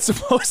bath. It's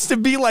supposed to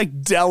be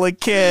like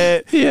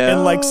delicate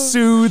and like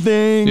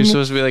soothing. You're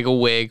supposed to be like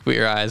awake, but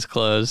your eyes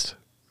closed.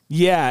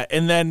 Yeah,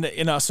 and then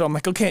so I'm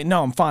like, okay,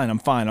 no, I'm fine. I'm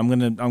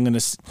gonna.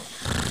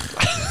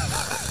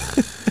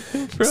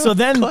 So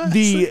then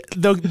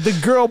the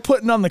girl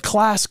putting on the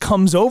class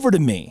comes over to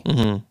me,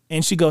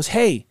 and she goes,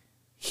 "Hey,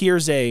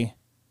 here's a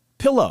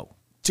pillow,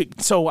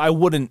 so I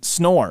wouldn't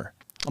snore."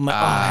 I'm like,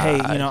 "Oh,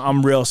 hey,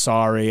 I'm real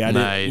sorry. I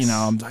didn't,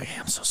 I'm like, hey,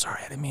 I'm so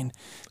sorry. I didn't mean."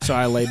 So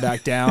I lay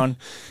back down,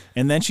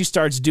 and then she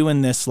starts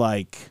doing this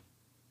like,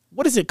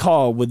 what is it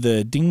called with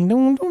the ding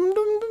dong dong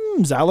dong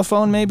dong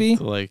xylophone maybe?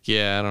 Like,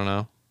 yeah, I don't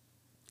know.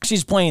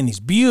 She's playing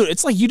these beautiful.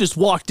 It's like you just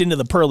walked into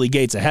the pearly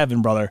gates of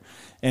heaven, brother,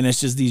 and it's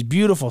just these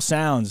beautiful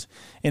sounds,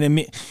 and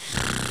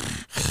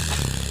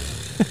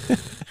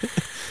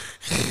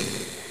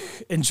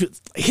and she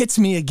hits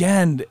me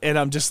again, and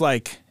I'm just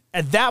like,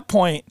 at that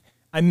point,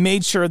 I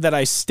made sure that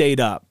I stayed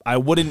up. I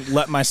wouldn't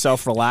let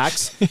myself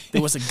relax.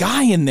 There was a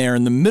guy in there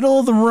in the middle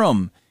of the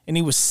room, and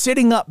he was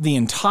sitting up the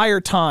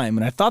entire time,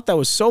 and I thought that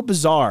was so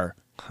bizarre.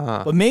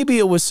 But maybe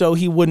it was so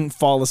he wouldn't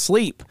fall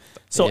asleep.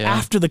 So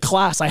after the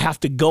class, I have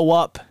to go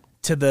up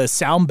to the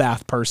sound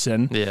bath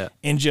person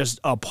and just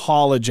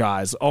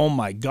apologize. Oh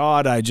my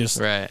God,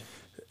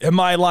 in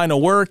my line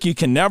of work, you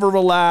can never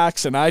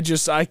relax. And I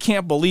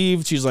can't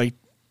believe she's like,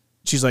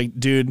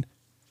 dude,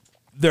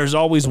 there's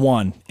always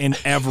one in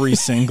every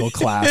single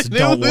class.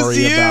 Don't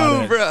worry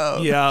about it. Bro.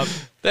 Yeah.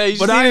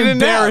 But I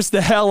embarrassed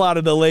the hell out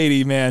of the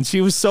lady, man.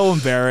 She was so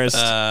embarrassed.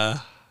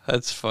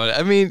 That's funny.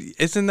 I mean,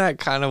 isn't that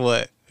kind of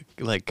what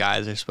like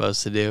guys are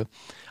supposed to do?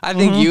 I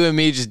think you and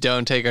me just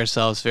don't take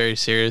ourselves very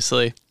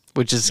seriously,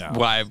 which is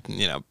why,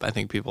 I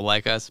think people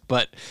like us,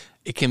 but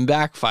it can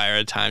backfire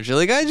at times. You're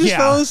like, I just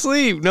fell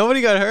asleep.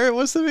 Nobody got hurt.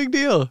 What's the big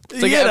deal?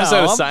 It's like an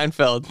episode of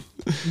Seinfeld.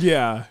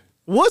 Yeah.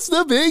 What's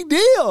the big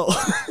deal?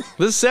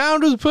 The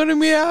sound was putting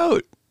me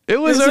out. It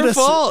was our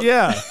fault.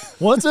 Yeah.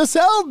 What's a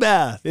sound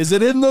bath? Is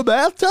it in the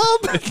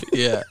bathtub?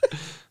 Yeah.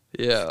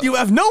 Yeah. You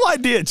have no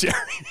idea, Jerry.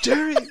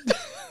 Jerry.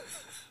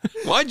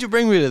 Why'd you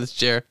bring me to this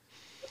chair?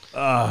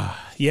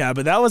 Yeah,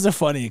 but that was a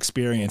funny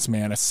experience,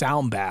 man. A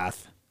sound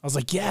bath. I was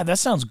like, yeah, that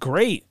sounds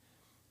great.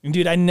 And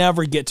dude, I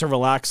never get to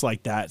relax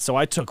like that. So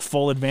I took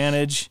full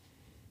advantage,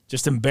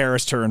 just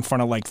embarrassed her in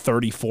front of like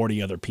 30,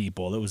 40 other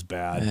people. It was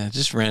bad. Yeah,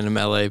 just random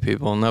LA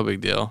people. No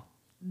big deal.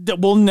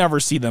 We'll never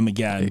see them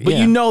again.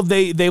 But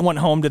they went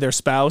home to their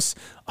spouse.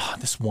 Oh,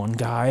 this one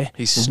guy.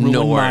 He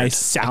snored. My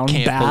sound I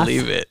can't bath.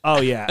 believe it.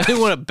 Oh, yeah. I didn't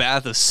want a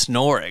bath of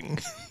snoring.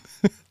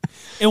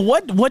 And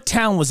what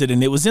town was it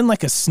in? It was in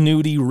like a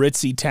snooty,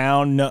 ritzy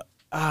town.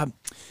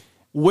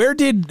 Where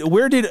did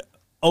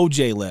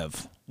OJ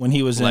live when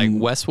he was in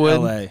Westwood,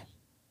 LA?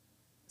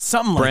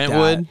 Something like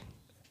Brentwood,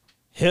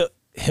 that.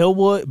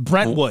 Hillwood,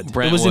 Brentwood.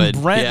 It was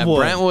in Brentwood.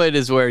 Yeah, Brentwood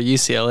is where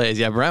UCLA is.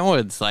 Yeah,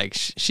 Brentwood's like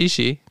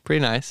she,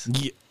 pretty nice.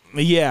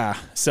 Yeah,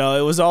 so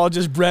it was all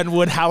just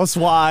Brentwood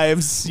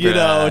housewives, doing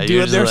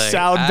their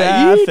sound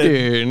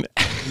bath.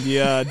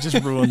 Yeah,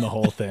 just ruined the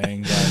whole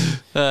thing.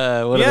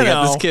 What do we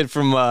got? This kid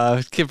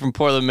from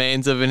Portland,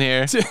 Maine's up in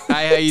here.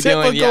 Hi, how you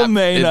doing? Yeah,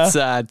 Maine.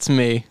 It's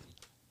me.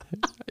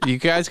 You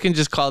guys can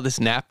just call this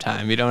nap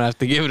time. You don't have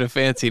to give it a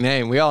fancy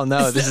name. We all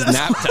know this is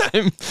nap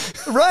time.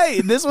 Right.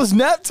 This was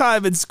nap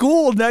time in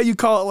school. Now you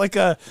call it like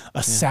a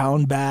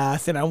sound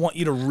bath, and I want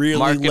you to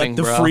really let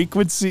the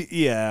frequency.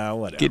 Yeah,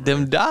 whatever. Get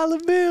them dollar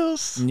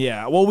bills.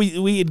 Yeah. Well,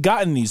 we had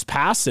gotten these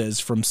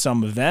passes from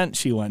some event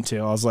she went to.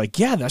 I was like,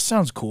 yeah, that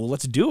sounds cool.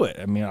 Let's do it.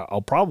 I mean,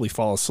 I'll probably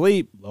fall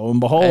asleep. Lo and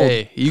behold.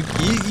 Hey, you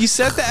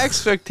set the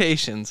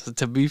expectations.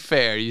 To be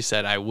fair, you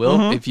said, I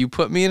will. If you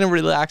put me in a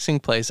relaxing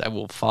place, I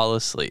will fall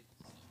asleep.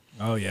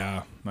 Oh,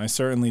 yeah. I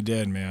certainly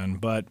did, man.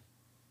 But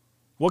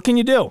what can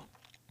you do?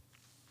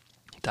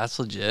 That's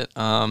legit.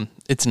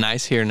 It's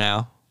nice here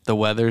now. The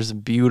weather's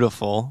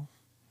beautiful.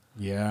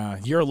 Yeah.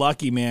 You're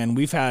lucky, man.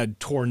 We've had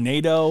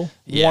tornado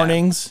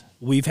warnings.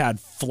 We've had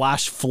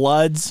flash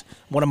floods.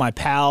 One of my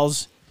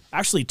pals,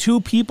 actually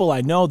 2 people I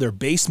know, their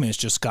basements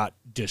just got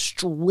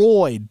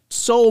destroyed.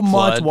 So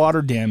much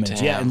water damage.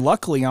 Damn. Yeah. And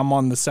luckily I'm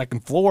on the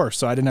 2nd floor,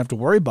 so I didn't have to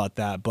worry about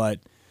that. But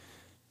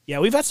yeah,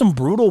 we've had some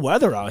brutal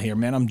weather out here,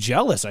 man. I'm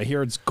jealous. I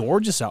hear it's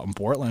gorgeous out in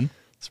Portland.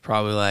 It's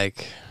probably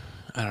like,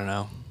 I don't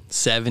know,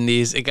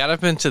 70s. It got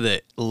up into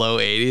the low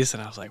 80s,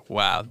 and I was like,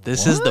 wow,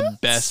 this is the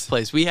best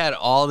place. We had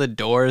all the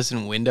doors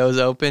and windows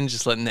open,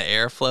 just letting the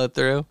air flow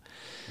through.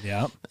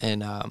 Yeah.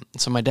 And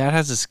so my dad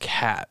has this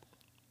cat,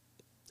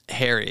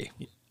 Harry.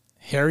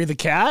 Harry the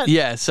cat?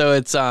 Yeah, so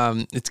it's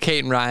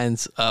Kate and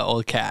Ryan's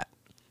old cat.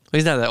 Well,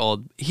 he's not that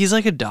old. He's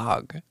like a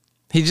dog.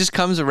 He just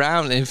comes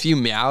around, and if you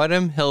meow at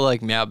him, he'll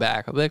like meow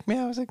back. I'll be like,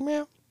 meow. I was like,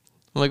 meow.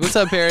 I'm like, what's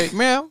up, Harry?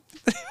 Meow.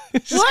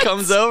 Just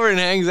comes over and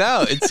hangs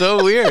out. It's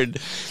so weird.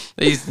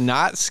 He's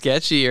not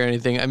sketchy or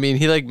anything. I mean,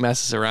 he like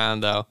messes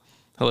around though.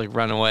 He'll like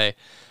run away.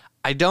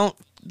 I don't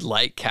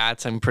like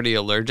cats. I'm pretty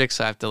allergic,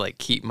 so I have to like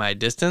keep my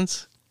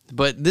distance.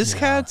 But this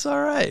cat's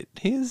all right.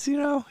 He's,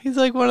 he's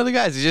like one of the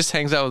guys. He just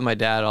hangs out with my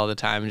dad all the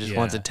time and just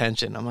wants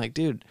attention. I'm like,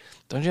 dude,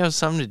 don't you have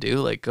something to do?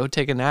 Like, go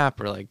take a nap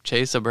or like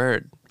chase a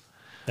bird.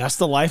 That's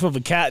the life of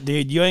a cat,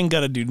 dude. You ain't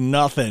got to do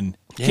nothing.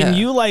 Yeah. Can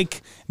you,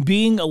 like,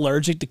 being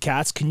allergic to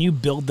cats, can you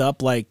build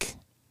up, like,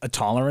 a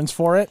tolerance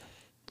for it?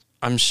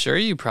 I'm sure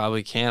you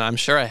probably can. I'm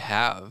sure I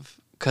have,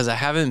 because I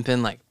haven't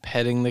been like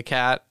petting the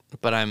cat,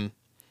 but I'm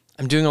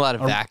doing a lot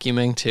of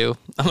vacuuming too.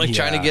 I'm like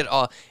trying to get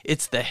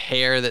it's the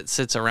hair that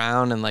sits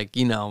around and like,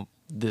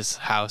 this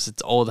house,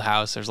 it's old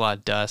house. There's a lot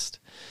of dust.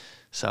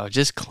 So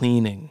just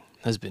cleaning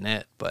has been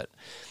it. But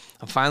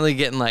I'm finally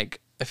getting like,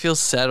 I feel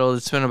settled.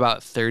 It's been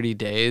about 30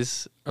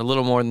 days, or a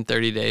little more than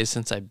 30 days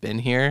since I've been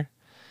here.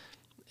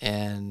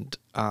 And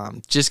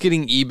just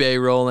getting eBay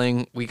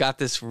rolling. We got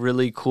this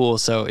really cool,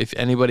 so if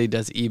anybody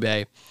does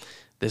eBay,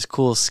 this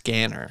cool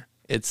scanner.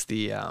 It's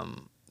the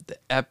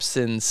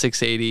Epson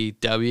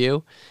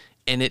 680W,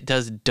 and it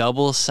does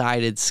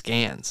double-sided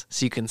scans.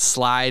 So you can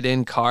slide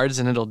in cards,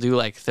 and it'll do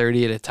like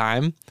 30 at a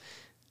time.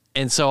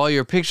 And so all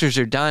your pictures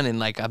are done in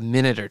like a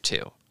minute or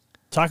two.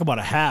 Talk about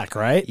a hack,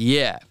 right?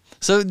 Yeah.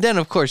 So then,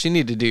 of course, you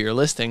need to do your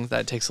listings.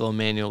 That takes a little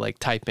manual, like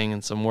typing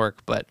and some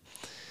work, but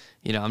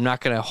I'm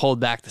not going to hold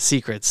back the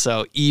secrets.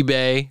 So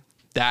eBay,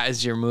 that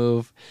is your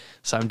move.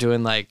 So I'm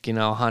doing like,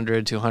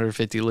 100 to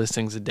 150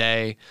 listings a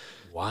day.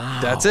 Wow.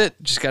 That's it.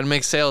 Just got to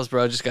make sales,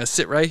 bro. Just got to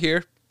sit right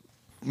here,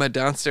 my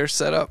downstairs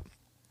setup,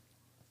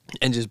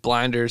 and just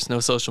blinders, no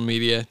social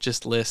media,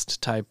 just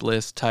list, type.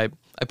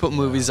 I put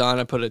movies on.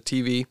 I put a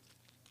TV.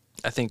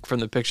 I think from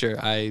the picture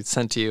I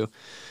sent to you,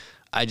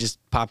 I just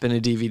pop in a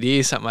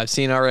DVD, something I've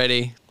seen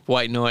already,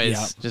 white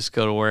noise, just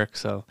go to work.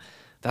 So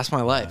that's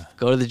my life.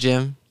 Go to the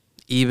gym,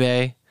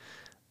 eBay,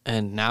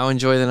 and now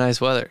enjoy the nice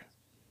weather.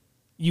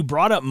 You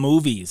brought up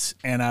movies,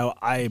 and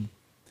I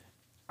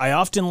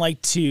often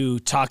like to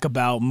talk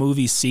about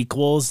movie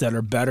sequels that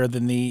are better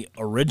than the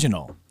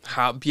original.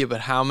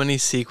 But how many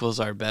sequels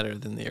are better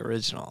than the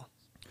original?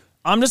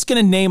 I'm just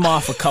going to name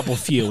off a couple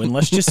few, and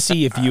let's just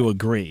see if you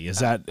agree. Is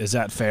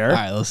that fair? All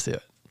right, let's do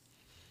it.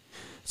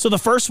 So the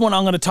first one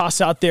I'm going to toss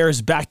out there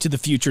is Back to the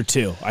Future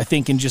 2. I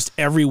think in just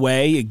every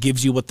way it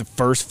gives you what the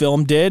first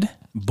film did,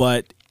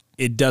 but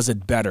it does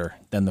it better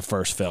than the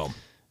first film.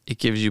 It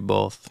gives you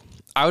both.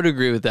 I would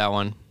agree with that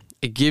one.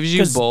 It gives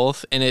you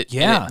both, and it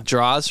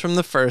draws from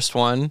the first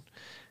one.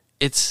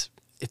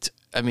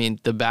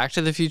 The Back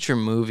to the Future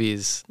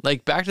movies,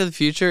 like Back to the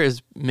Future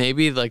is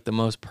maybe like the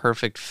most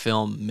perfect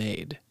film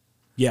made.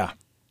 Yeah.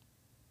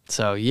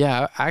 So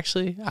yeah,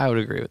 actually, I would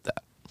agree with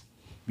that.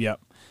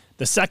 Yep.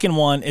 The second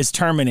one is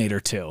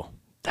Terminator 2.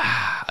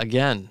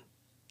 Again,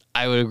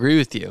 I would agree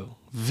with you.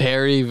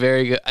 Very,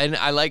 very good. And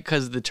I like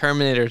because the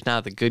Terminator is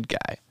not the good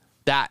guy.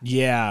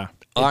 It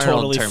Arnold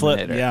totally Terminator.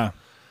 flipped. Yeah.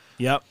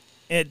 Yep.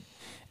 And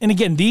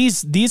again,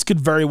 these could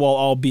very well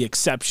all be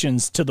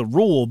exceptions to the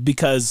rule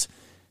because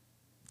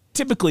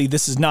typically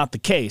this is not the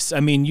case. I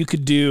mean, you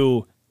could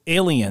do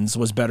Aliens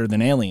was better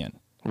than Alien.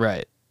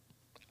 Right.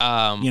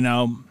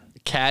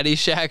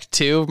 Caddyshack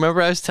 2.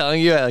 Remember I was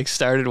telling you I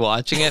started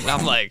watching it and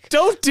I'm like,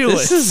 don't do it.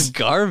 This is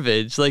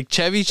garbage. Like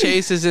Chevy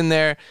Chase is in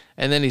there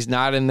and then he's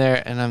not in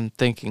there and I'm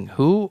thinking,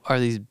 who are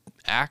these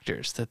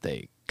actors that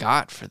they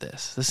got for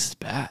this? This is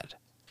bad.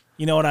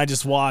 You know what I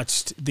just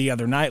watched the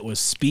other night was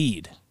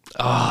Speed.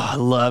 Oh, I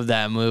love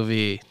that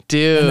movie.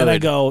 Dude. And then I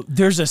go,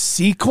 there's a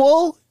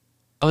sequel?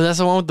 Oh, that's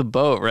the one with the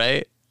boat,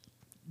 right?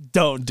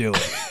 Don't do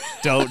it.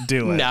 Don't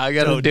do it. Now I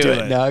gotta do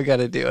it. Now I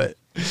gotta do it.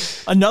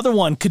 Another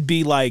one could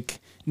be like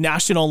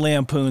National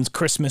Lampoon's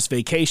Christmas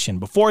Vacation.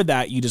 Before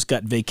that, you just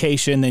got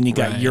Vacation, then you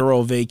got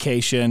Euro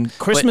Vacation.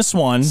 Christmas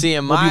one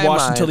will be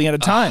watched until the end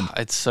of time.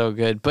 It's so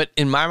good. But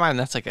in my mind,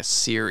 that's like a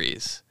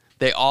series.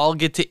 They all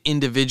get to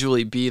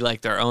individually be like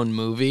their own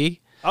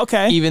movie.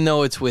 Okay. Even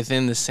though it's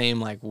within the same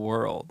like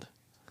world.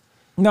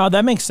 No,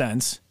 that makes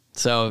sense.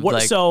 So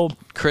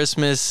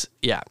Christmas,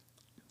 yeah.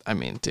 I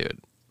mean, dude,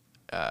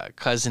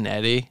 Cousin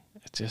Eddie,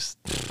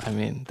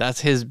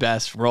 that's his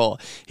best role.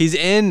 He's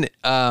in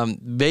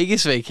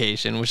Vegas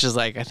Vacation, which is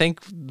like, I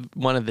think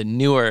one of the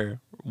newer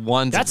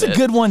ones. That's a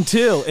good one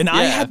too. And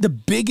I had the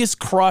biggest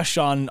crush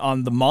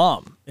on the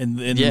mom in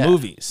the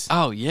movies.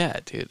 Oh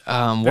yeah, dude.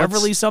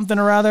 Beverly something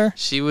or other.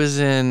 She was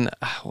in,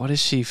 what is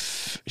she?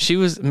 She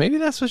was, maybe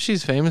that's what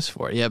she's famous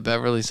for. Yeah,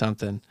 Beverly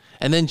something.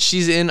 And then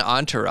she's in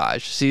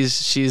Entourage.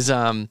 She's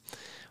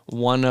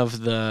one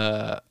of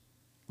the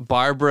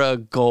Barbara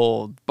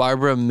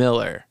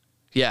Miller.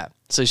 Yeah.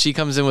 So she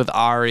comes in with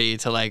Ari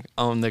to like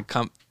own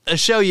a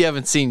show you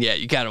haven't seen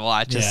yet. You got to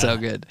watch. It's so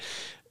good.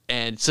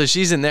 And so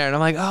she's in there and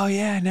I'm like, oh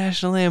yeah,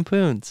 National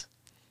Lampoons.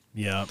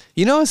 Yeah.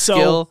 You know a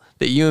skill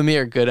that you and me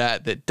are good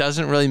at that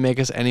doesn't really make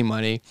us any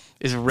money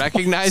is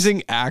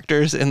recognizing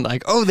actors and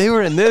like, oh, they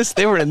were in this,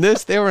 they were in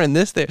this, they were in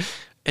this.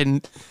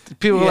 And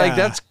people are like,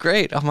 that's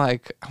great. I'm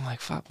like,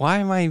 fuck, why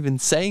am I even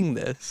saying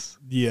this?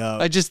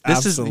 Yeah.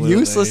 This is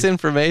useless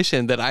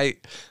information that I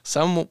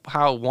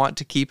somehow want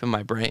to keep in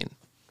my brain.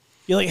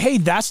 You're like, hey,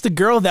 that's the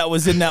girl that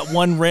was in that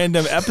one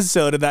random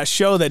episode of that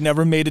show that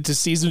never made it to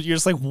season. You're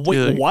just like, wait,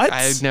 You're like, what?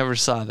 I never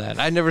saw that.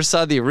 I never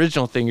saw the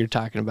original thing you're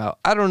talking about.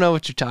 I don't know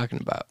what you're talking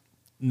about.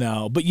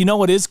 No, but you know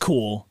what is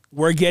cool?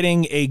 We're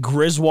getting a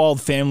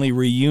Griswold family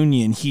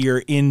reunion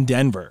here in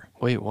Denver.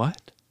 Wait,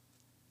 what?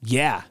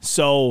 Yeah.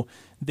 So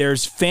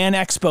there's Fan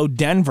Expo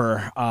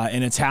Denver,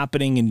 and it's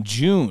happening in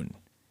June.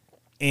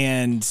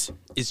 And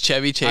Is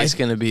Chevy Chase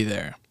going to be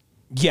there?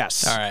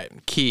 yes. All right.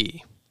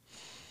 Key.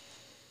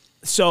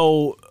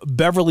 So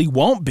Beverly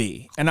won't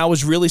be. And I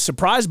was really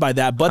surprised by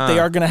that, but they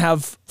are going to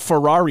have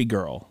Ferrari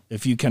Girl,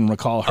 if you can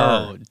recall her.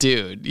 Oh,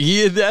 dude.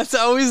 Yeah, that's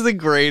always the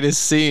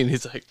greatest scene.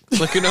 He's like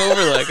looking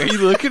over like, are you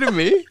looking at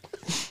me?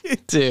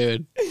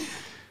 Dude.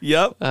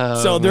 Yep.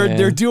 Oh, So they're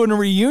man. doing a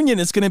reunion.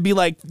 It's going to be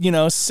like,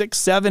 6,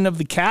 7 of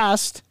the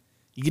cast.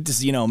 You get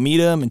to, meet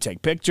them and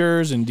take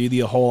pictures and do the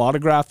whole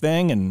autograph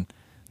thing. And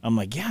I'm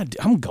like, yeah,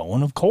 I'm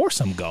going. Of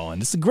course I'm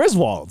going. It's the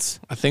Griswolds.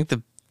 I think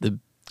the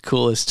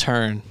coolest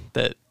turn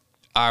that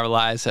our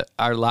lives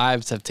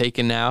have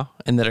taken now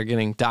and that are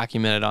getting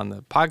documented on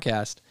the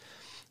podcast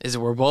is that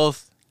we're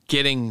both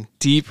getting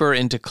deeper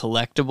into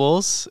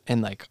collectibles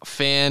and like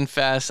fan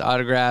fest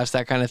autographs,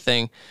 that kind of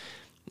thing.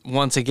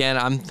 Once again,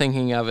 I'm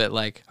thinking of it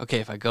like, okay,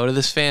 if I go to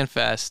this fan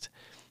fest,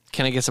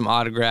 can I get some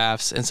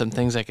autographs and some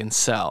things I can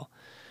sell?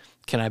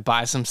 Can I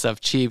buy some stuff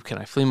cheap? Can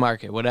I flea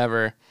market,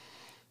 whatever?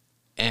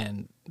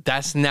 And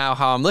that's now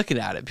how I'm looking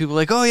at it. People are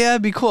like, oh yeah,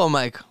 it'd be cool. I'm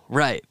like,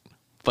 right,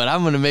 but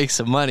I'm going to make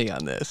some money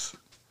on this.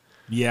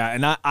 Yeah,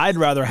 and I'd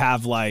rather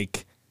have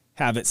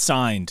it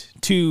signed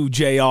to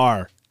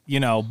JR,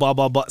 blah,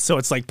 blah, blah. So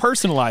it's like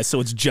personalized, so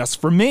it's just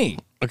for me.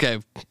 Okay.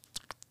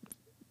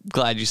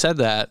 Glad you said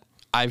that.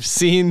 I've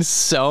seen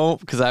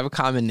because I have a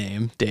common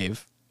name,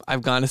 Dave.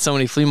 I've gone to so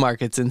many flea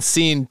markets and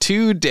seen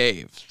to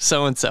Dave,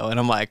 so-and-so. And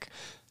I'm like,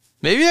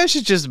 maybe I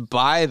should just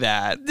buy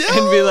that and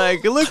be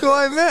like, look who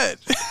I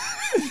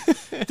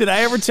met. Did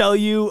I ever tell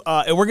you,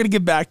 and we're going to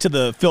get back to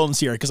the films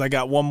here because I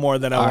got one more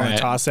that I want to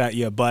toss at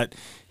you, but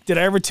did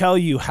I ever tell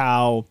you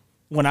how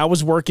when I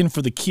was working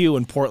for the Q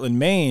in Portland,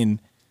 Maine,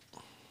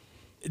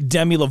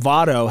 Demi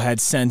Lovato had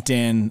sent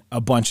in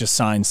a bunch of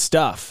signed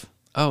stuff?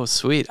 Oh,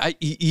 sweet.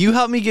 You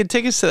helped me get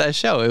tickets to that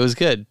show. It was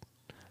good.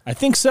 I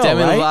think so,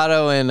 Demi right?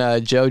 Lovato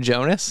and Joe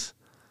Jonas.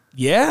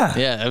 Yeah.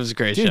 Yeah, that was a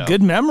great Dude, show.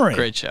 good memory.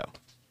 Great show.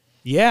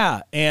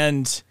 Yeah,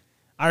 and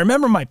I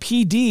remember my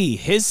PD,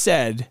 his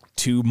said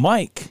to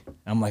Mike.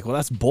 I'm like, well,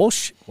 that's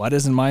bullshit. Why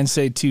doesn't mine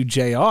say to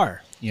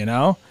JR,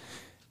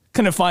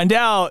 Couldn't find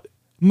out.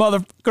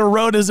 Motherfucker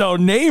wrote his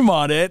own name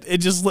on it. It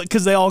just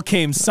because they all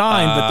came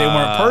signed, but they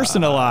weren't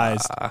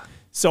personalized.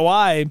 So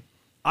I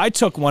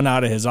took one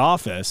out of his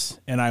office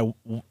and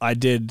I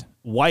did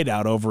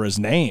whiteout over his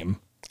name,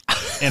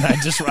 and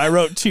I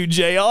wrote to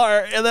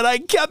JR, and then I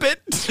kept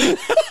it.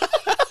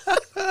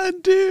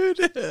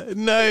 Dude,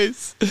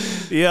 nice.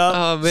 Yeah.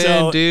 Oh man,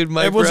 So dude,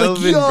 my everyone's bro,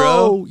 like, been yo,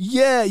 bro.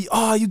 yeah.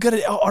 Oh, you got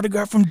an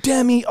autograph from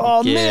Demi.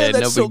 Oh Yeah, man,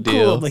 that's no so big cool.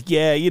 deal. I'm like,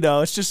 yeah,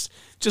 it's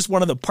just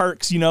one of the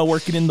perks,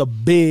 working in the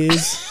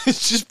biz.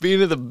 It's just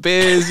being in the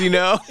biz,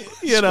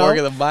 Just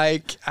working the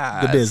mic.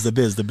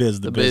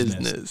 the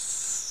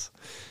business.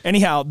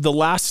 Anyhow, the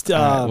last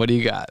All right, what do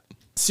you got?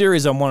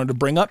 series I wanted to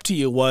bring up to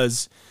you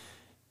was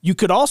you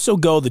could also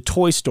go the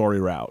Toy Story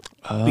route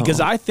because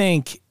I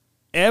think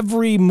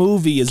every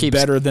movie is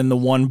better than the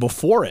one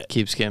before it.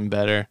 Keeps getting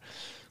better.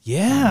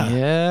 Yeah.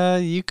 Yeah,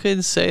 you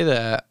could say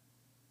that.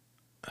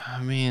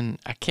 I mean,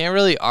 I can't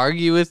really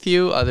argue with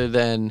you other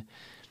than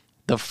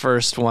the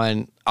first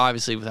one.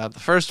 Obviously, without the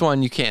first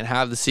one, you can't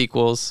have the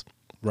sequels.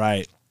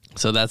 Right.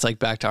 So that's like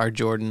back to our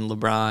Jordan,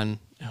 LeBron,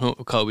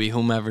 Kobe,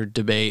 whomever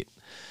debate.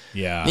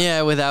 Yeah.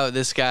 Yeah, without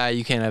this guy,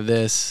 you can't have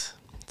this.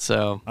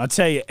 So I'll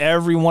tell you,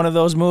 every one of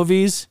those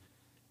movies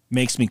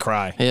makes me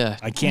cry. yeah,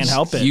 I can't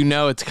help it. You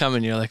know it's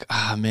coming. You're like,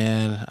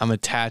 man, I'm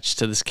attached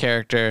to this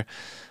character.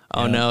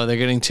 Oh no, they're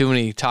getting too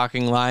many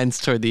talking lines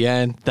toward the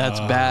end. That's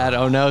bad.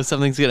 Oh no,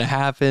 something's gonna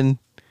happen.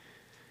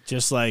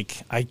 Just like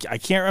I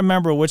can't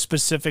remember which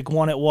specific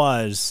one it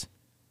was,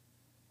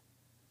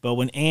 but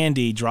when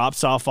Andy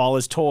drops off all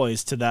his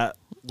toys to that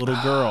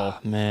little girl,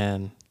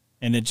 Man,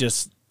 and it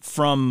just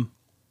from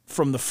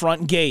the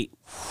front gate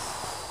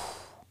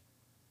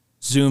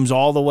zooms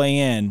all the way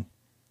in,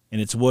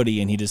 and it's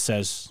Woody, and he just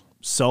says,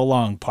 "So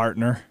long,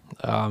 partner."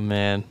 oh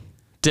man,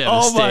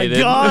 Oh my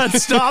devastated. God!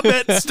 Stop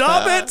it!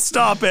 Stop it!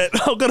 Stop it!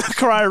 I'm gonna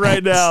cry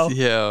right now.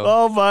 Yo.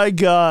 Oh my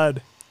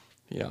God!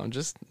 Yeah, I'm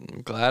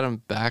glad I'm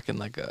back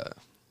in I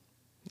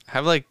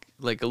have like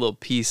a little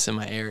piece in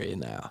my area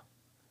now.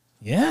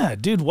 Yeah,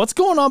 dude, what's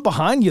going on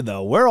behind you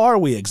though? Where are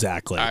we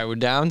exactly? All right, we're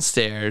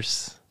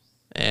downstairs,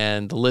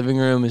 and the living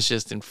room is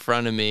just in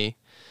front of me,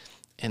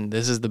 and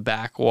this is the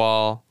back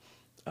wall.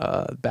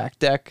 Back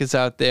deck is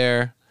out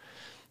there,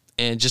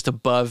 and just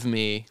above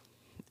me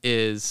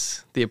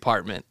is the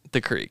apartment, the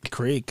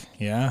creek.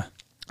 Yeah.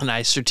 And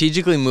I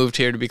strategically moved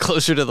here to be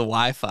closer to the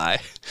Wi-Fi.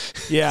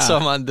 Yeah. So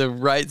I'm on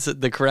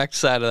the correct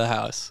side of the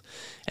house,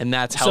 and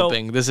that's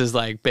helping. This is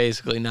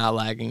basically not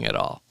lagging at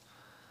all.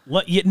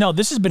 No,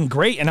 this has been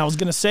great. And I was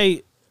going to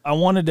say, I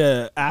wanted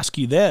to ask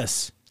you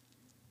this.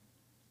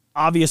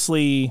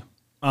 obviously,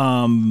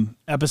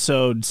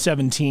 episode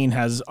 17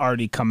 has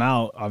already come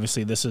out.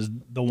 Obviously, this is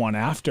the one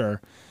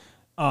after.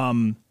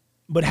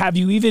 But have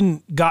you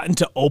even gotten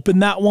to open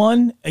that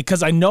one?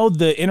 Because I know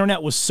the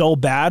internet was so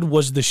bad.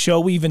 Was the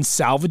show even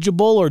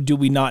salvageable, or do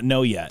we not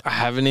know yet? I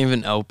haven't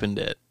even opened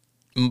it.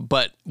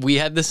 But we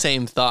had the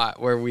same thought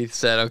where we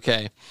said,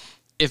 okay,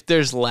 if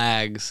there's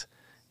lags,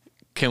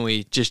 can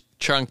we just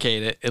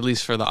truncate it, at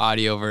least for the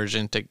audio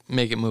version, to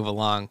make it move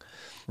along?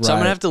 Right. So I'm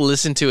going to have to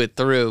listen to it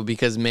through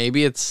because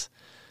maybe it's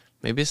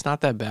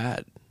not that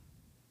bad.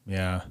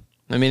 Yeah.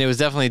 I mean, it was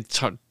definitely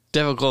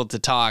difficult to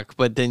talk,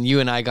 but then you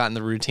and I got in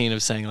the routine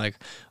of saying like,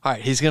 all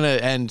right, he's going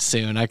to end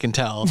soon. I can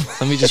tell.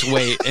 Let me just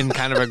wait and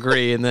kind of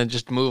agree and then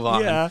just move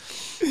on. Yeah.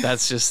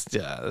 That's just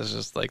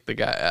like the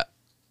guy.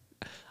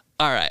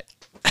 All right.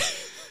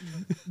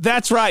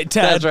 That's right,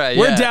 Ted. That's right.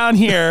 We're down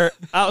here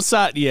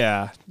outside.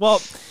 Yeah.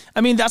 Well,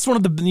 I mean, that's one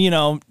of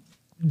the,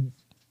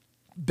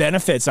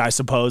 benefits, I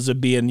suppose, of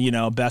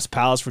being, best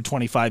pals for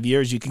 25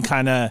 years. You can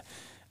kind of,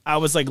 I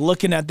was like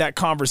looking at that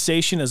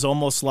conversation as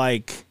almost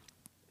like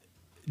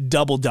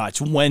double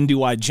dutch. When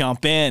do I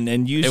jump in?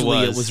 And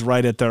usually it was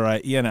right at the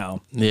right,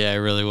 Yeah, it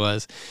really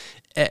was.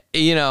 And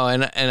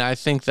I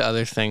think the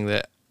other thing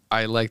that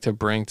I like to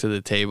bring to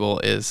the table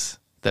is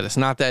that it's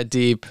not that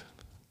deep.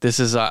 This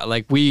is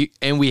we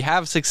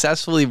have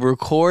successfully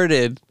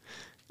recorded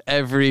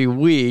every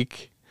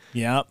week.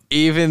 Yep.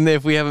 Even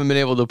if we haven't been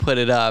able to put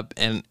it up,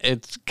 and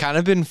it's kind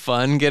of been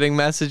fun getting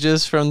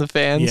messages from the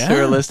fans who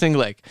are listening.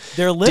 Like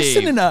they're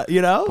listening up,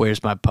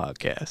 Where's my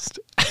podcast?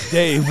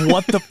 Dave,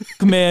 what the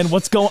man?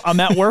 What's going? I'm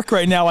at work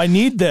right now. I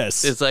need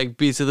this. It's like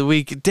Beats of the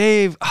Week,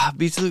 Dave.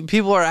 Beats of the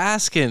people are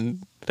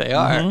asking. They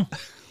are. Mm-hmm.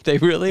 They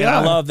really are.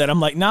 I love that. I'm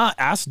like, nah.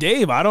 Ask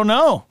Dave. I don't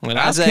know. When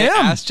ask him.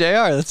 Ask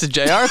Jr. That's a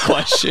Jr.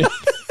 question.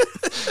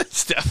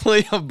 It's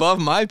definitely above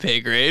my pay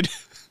grade.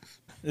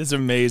 It's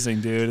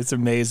amazing, dude. It's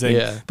amazing.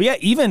 Yeah. But yeah,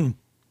 even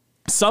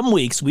some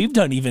weeks we've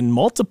done even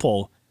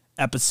multiple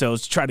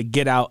episodes to try to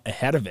get out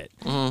ahead of it.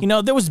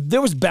 Mm-hmm.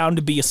 There was bound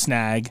to be a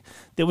snag.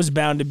 There was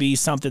bound to be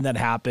something that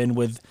happened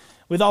with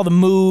all the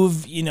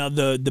move,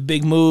 the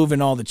big move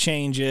and all the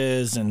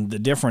changes and the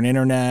different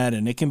internet,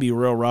 and it can be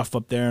real rough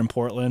up there in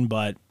Portland.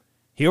 But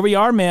here we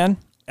are, man.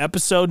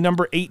 Episode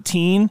number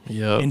 18.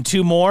 Yep. In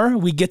 2 more,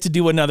 we get to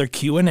do another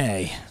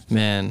Q&A.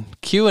 Man,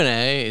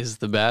 Q&A is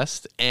the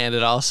best, and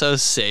it also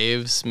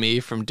saves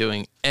me from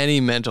doing any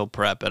mental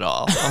prep at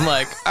all. I'm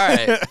like, all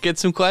right, get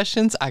some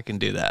questions. I can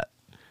do that.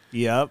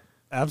 Yep,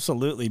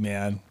 absolutely,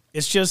 man.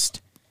 It's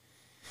just,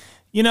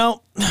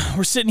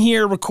 we're sitting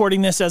here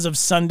recording this as of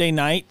Sunday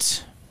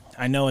night.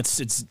 I know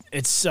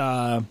it's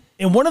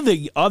and one of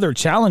the other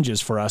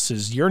challenges for us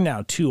is you're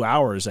now 2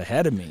 hours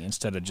ahead of me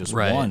instead of just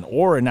one,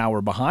 or an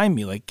hour behind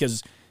me. Like,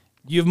 because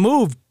you've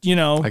moved,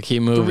 I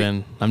keep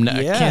moving. I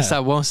can't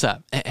stop, won't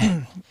stop.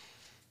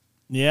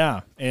 Yeah.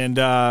 And,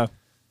 the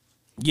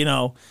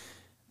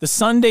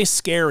Sunday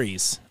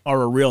scaries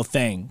are a real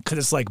thing because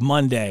it's like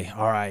Monday.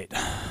 All right,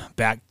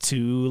 back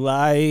to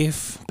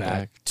life,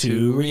 back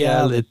to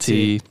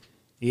reality.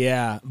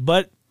 Yeah.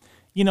 But,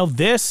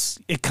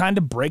 it kind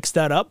of breaks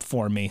that up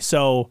for me.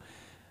 So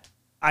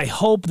I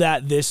hope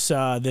that this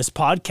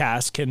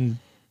podcast can,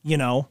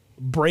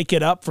 break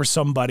it up for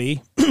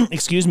somebody,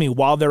 excuse me,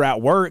 while they're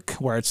at work,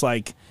 where it's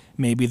like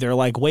maybe they're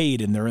like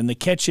Wade and they're in the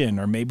kitchen,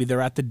 or maybe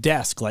they're at the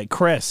desk like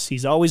Chris.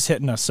 He's always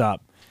hitting us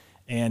up.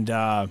 And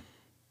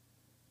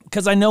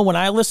because I know when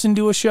I listen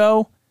to a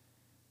show,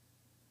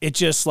 it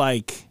just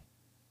like,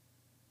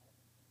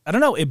 I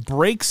don't know, it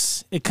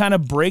kind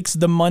of breaks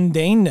the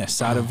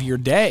mundaneness out of your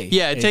day.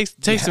 Yeah, it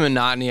takes the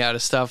monotony out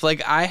of stuff.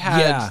 Like I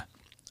had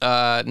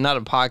not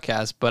a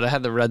podcast, but I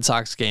had the Red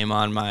Sox game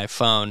on my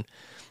phone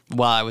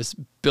while I was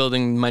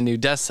building my new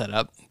desk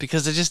setup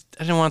because I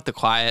didn't want the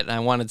quiet and I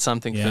wanted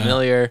something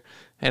familiar.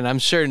 And I'm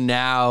sure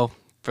now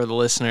for the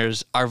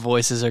listeners, our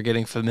voices are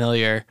getting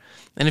familiar.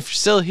 And if you're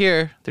still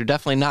here, they're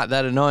definitely not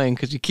that annoying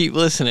because you keep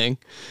listening.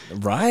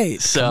 Right.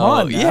 So come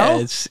on now.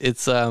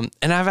 it's and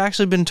I've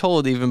actually been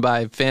told even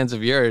by fans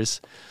of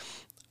yours,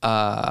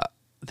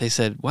 they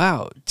said,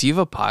 wow, do you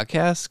have a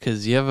podcast?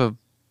 Because you have a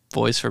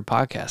voice for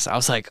podcasts. I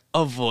was like,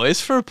 a voice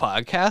for a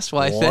podcast?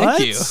 Why, what?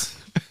 thank you.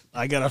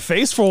 I got a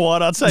face for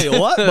one. I'll tell you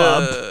what,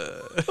 Bob.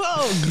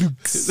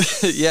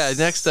 Yeah,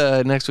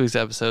 next week's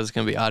episode is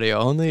going to be audio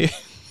only.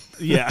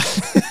 Yeah.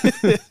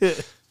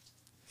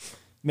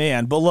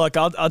 Man, but look,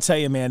 I'll tell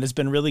you, man, it's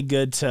been really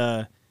good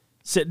to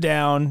sit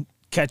down,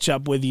 catch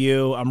up with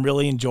you. I'm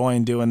really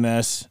enjoying doing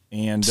this.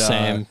 And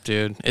same,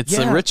 dude. It's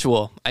a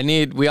ritual.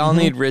 We all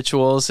need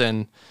rituals,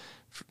 and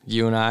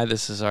you and I,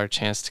 this is our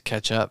chance to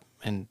catch up,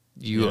 and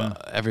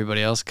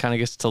everybody else kind of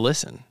gets to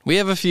listen. We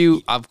have a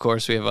few, of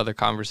course, we have other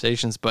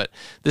conversations, but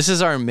this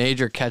is our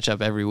major catch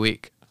up every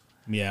week.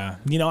 Yeah.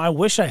 I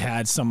wish I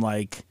had some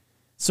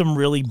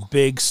really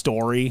big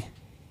story,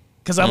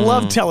 because I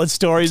love telling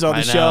stories on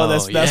the show.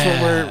 That's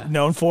what we're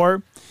known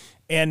for.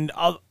 And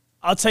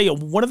I'll tell you,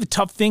 one of the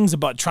tough things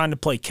about trying to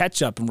play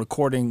catch up and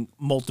recording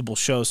multiple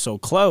shows so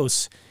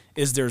close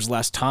is there's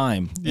less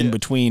time in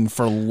between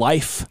for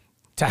life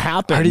to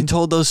happen. I already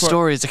told those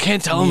stories. I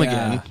can't tell them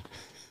again.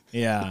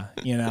 Yeah,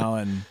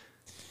 and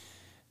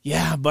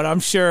yeah, but I'm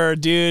sure,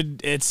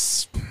 dude,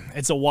 it's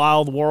a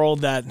wild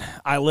world that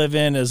I live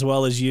in as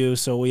well as you,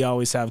 so we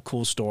always have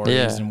cool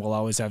stories and we'll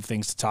always have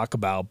things to talk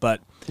about.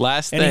 But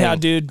anyhow,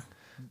 dude,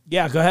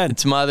 yeah, go ahead.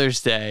 It's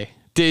Mother's Day.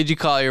 Did you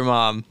call your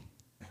mom?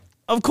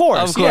 Of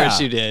course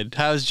you did.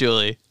 How's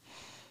Julie?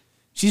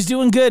 She's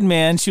doing good,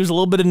 man. She was a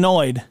little bit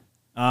annoyed.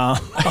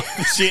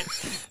 She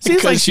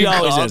seems like she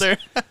always is.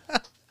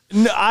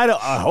 No,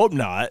 I hope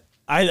not.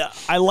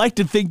 I like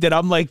to think that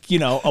I'm like,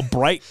 a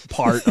bright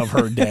part of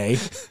her day.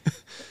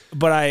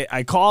 But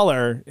I call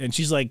her and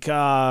she's like,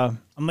 I'm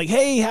like,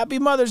 hey, happy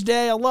Mother's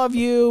Day. I love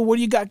you. What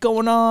do you got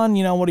going on?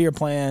 What are your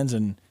plans?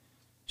 And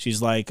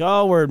she's like,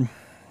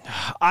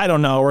 I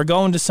don't know. We're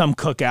going to some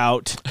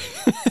cookout.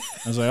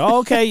 I was like, oh,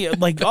 okay.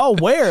 Like, oh,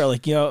 where?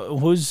 Like,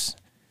 who's?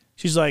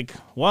 She's like,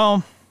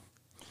 well,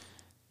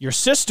 your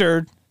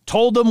sister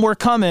told them we're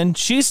coming.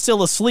 She's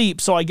still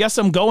asleep, so I guess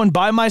I'm going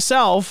by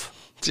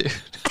myself. Dude,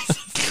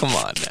 come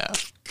on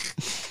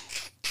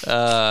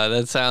now.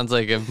 That sounds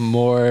like a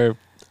more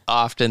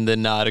often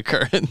than not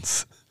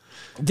occurrence.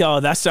 Yo,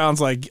 that sounds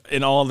like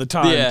an all the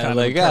time kind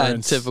of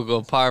occurrence.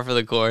 Typical, par for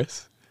the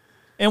course.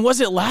 And was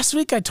it last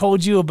week I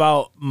told you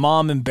about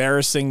Mom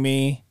embarrassing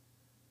me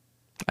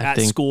at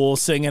school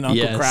singing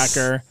Uncle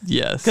Cracker?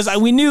 Yes.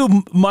 Because we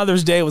knew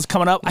Mother's Day was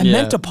coming up. I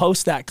meant to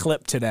post that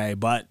clip today,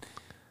 but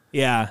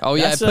yeah. Oh,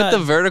 yeah, I put the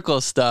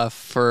vertical stuff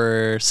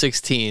for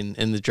 16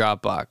 in the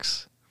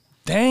Dropbox.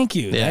 Thank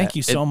you. Yeah. Thank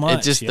you so much.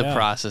 It's just the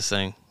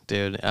processing,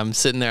 dude. I'm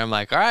sitting there. I'm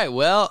like, all right,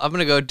 well, I'm going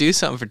to go do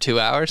something for 2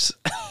 hours.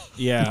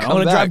 Yeah. I'm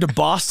going to drive to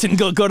Boston,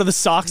 go to the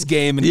Sox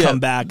game and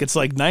come back. It's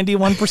like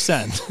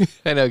 91%.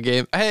 I know,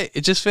 game. Hey,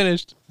 it just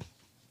finished.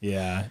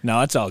 Yeah. No,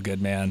 it's all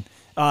good, man.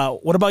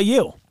 What about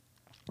you?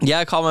 Yeah,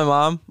 I called my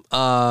mom.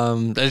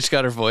 I just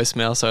got her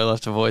voicemail, so I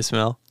left a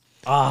voicemail.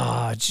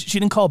 She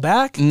didn't call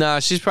back? No,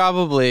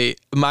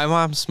 my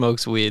mom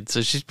smokes weed,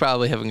 so she's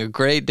probably having a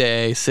great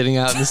day sitting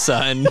out in the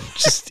sun.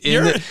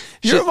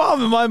 Your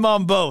mom and my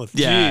mom both.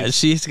 Yeah, Jeez.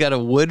 She's got a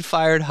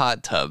wood-fired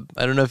hot tub.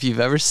 I don't know if you've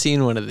ever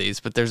seen one of these,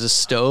 but there's a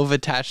stove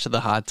attached to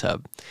the hot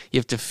tub. You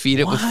have to feed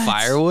it with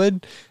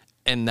firewood,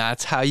 and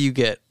that's how you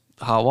get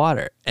hot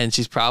water. And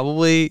she's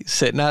probably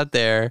sitting out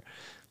there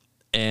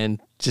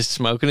and just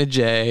smoking a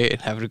J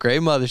and having a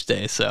great Mother's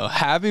Day. So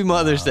happy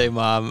Mother's Day,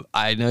 Mom.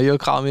 I know you'll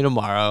call me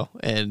tomorrow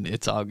and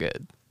it's all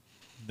good.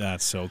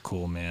 That's so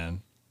cool,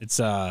 man. It's,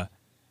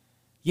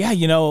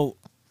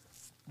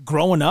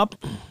 growing up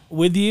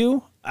with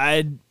you,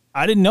 I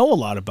didn't know a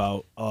lot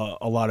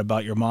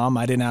about your mom.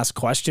 I didn't ask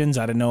questions.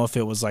 I didn't know if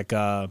it was like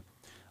a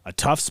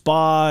tough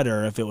spot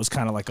or if it was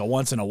kind of like a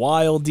once in a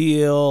while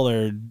deal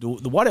or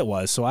what it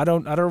was. So I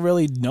don't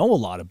really know a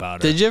lot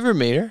about her. Did you ever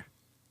meet her?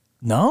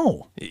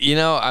 No.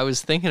 I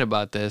was thinking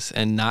about this,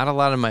 and not a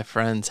lot of my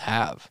friends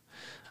have.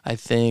 I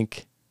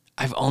think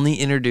I've only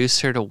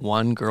introduced her to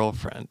one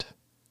girlfriend.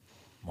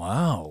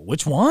 Wow.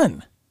 Which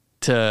one?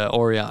 To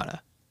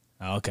Oriana.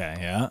 Okay,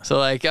 yeah.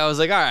 So, I was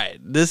like, all right,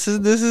 this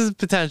is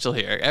potential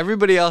here.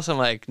 Everybody else, I'm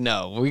like,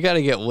 no, we got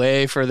to get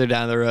way further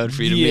down the road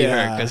for you to meet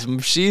her,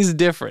 because she's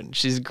different.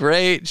 She's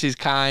great, she's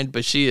kind,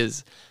 but she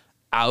is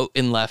out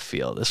in left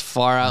field, as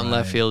far out in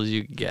left field as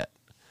you can get.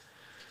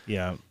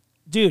 Yeah.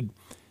 Dude,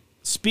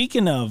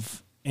 speaking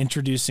of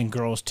introducing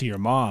girls to your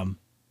mom,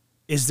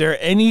 is there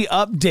any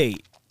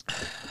update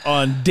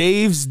on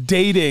Dave's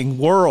dating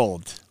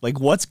world? Like,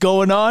 what's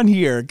going on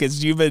here?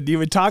 Because you've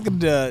been talking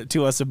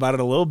to us about it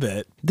a little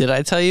bit. Did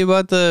I tell you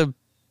about the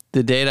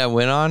date I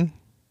went on?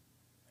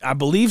 I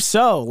believe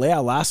so. Yeah,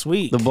 last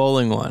week. The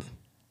bowling one.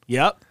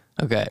 Yep.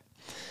 Okay.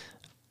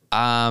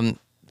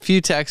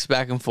 Few texts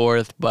back and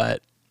forth,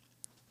 but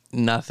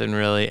nothing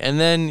really. And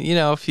then,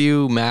 a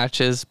few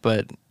matches,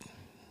 but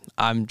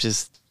I'm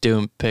just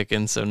doing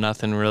picking, so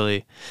nothing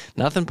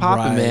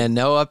popping, man.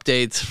 No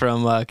updates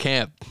from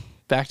camp.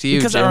 Back to you,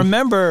 because Jim. I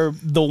remember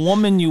the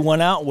woman you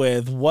went out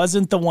with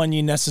wasn't the one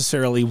you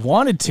necessarily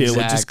wanted to.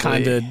 Exactly. It just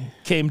kind of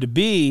came to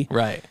be.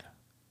 Right.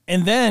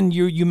 And then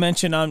you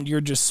mentioned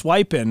you're just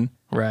swiping.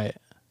 Right.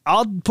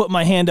 I'll put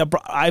my hand up.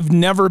 I've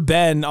never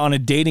been on a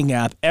dating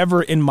app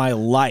ever in my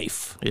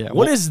life. Yeah.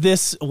 What is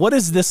this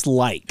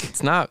like?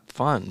 It's not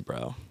fun,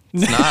 bro.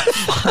 It's not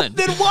fun.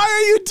 Then why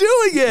are you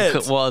doing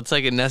it? Well, it's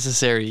like a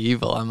necessary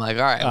evil. I'm like,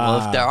 all right,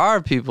 well, if there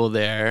are people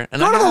there. And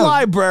go to the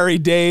library,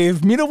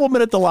 Dave. Meet a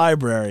woman at the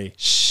library.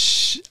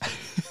 Shh.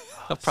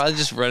 I'll probably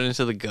just run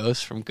into the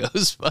ghost from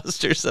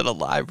Ghostbusters at a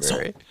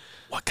library. So,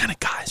 what kind of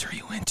guys are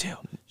you into?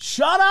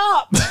 Shut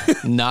up.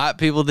 Not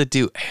people that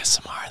do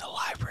ASMR in the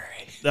library.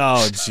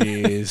 Oh,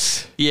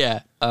 jeez.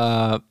 Yeah.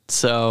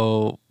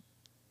 So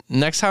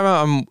next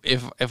time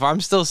if I'm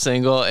still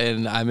single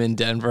and I'm in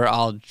Denver,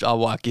 I'll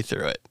walk you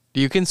through it.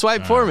 You can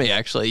swipe for me,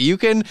 actually. You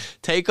can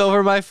take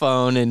over my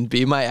phone and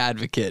be my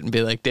advocate and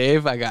be like,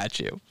 Dave, I got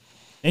you.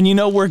 And you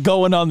know we're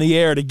going on the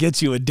air to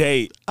get you a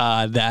date.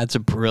 That's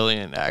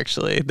brilliant,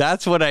 actually.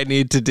 That's what I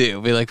need to do.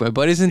 Be like, my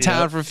buddy's in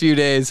town for a few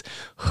days.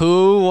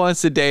 Who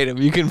wants to date him?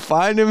 You can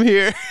find him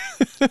here.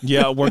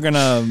 Yeah, we're going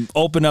to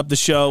open up the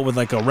show with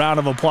like a round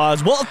of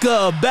applause.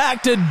 Welcome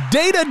back to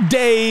Data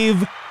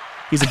Dave.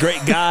 He's a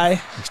great guy.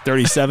 He's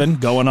 37,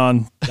 going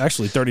on,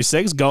 actually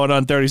 36, going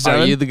on 37.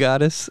 Are you the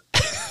goddess?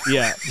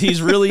 Yeah,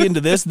 he's really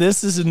into this,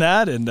 and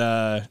that, and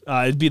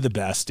it'd be the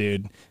best,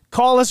 dude.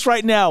 Call us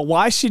right now.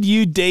 Why should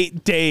you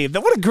date Dave?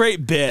 What a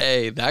great bit.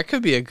 Hey, that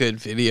could be a good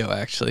video,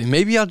 actually.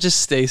 Maybe I'll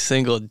just stay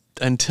single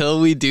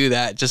until we do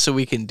that, just so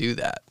we can do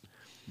that.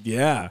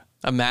 Yeah.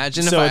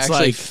 Imagine if I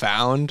actually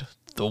found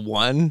the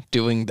one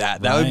doing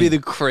that. That would be the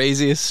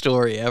craziest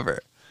story ever.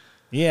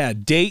 Yeah,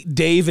 date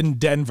Dave in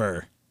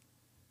Denver.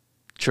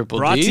 Triple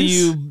brought D's?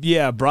 to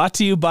you, brought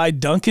to you by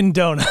Dunkin'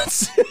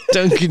 Donuts.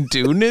 Dunkin'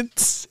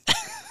 Donuts?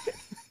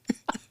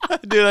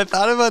 Dude, I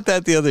thought about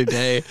that the other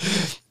day.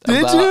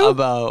 Did you?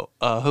 About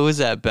who was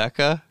that?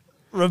 Becca?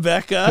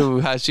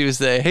 Rebecca? How she was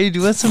saying, hey, do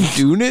you want some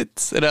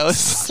donuts? And I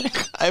was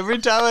like, every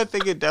time I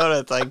think of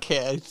donuts, I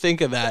can't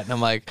think of that. And I'm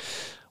like,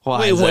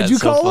 why is what'd that you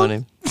so call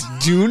funny?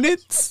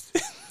 Donuts?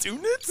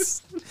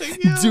 Donuts?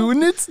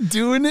 Donuts?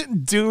 Doing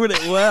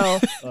it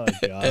well. Oh,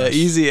 gosh.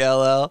 Easy,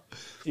 LL.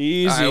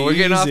 Easy. All right, we're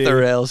getting off the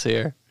rails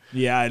here.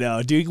 Yeah, I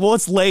know, dude. Well,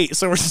 it's late,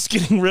 so we're just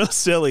getting real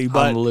silly.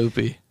 But I'm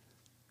loopy.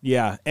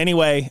 Yeah.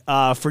 Anyway,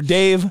 for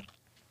Dave,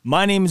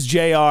 my name is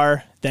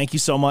JR. Thank you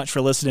so much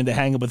for listening to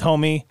Hangin' with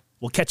Homie.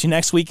 We'll catch you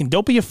next week. And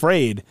don't be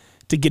afraid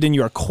to get in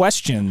your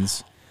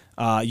questions,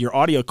 your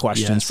audio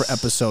questions for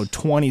episode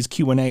 20's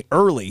Q&A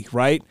early,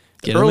 right?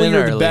 The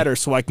earlier the better,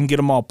 so I can get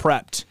them all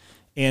prepped.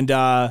 And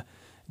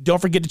don't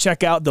forget to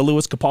check out the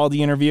Louis Capaldi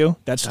interview.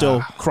 That's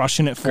still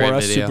crushing it for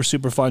us. Video. Super,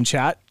 super fun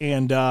chat.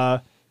 And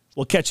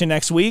we'll catch you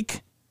next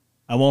week.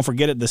 I won't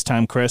forget it this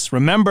time, Chris.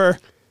 Remember,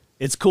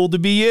 it's cool to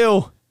be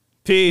you.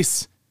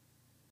 Peace.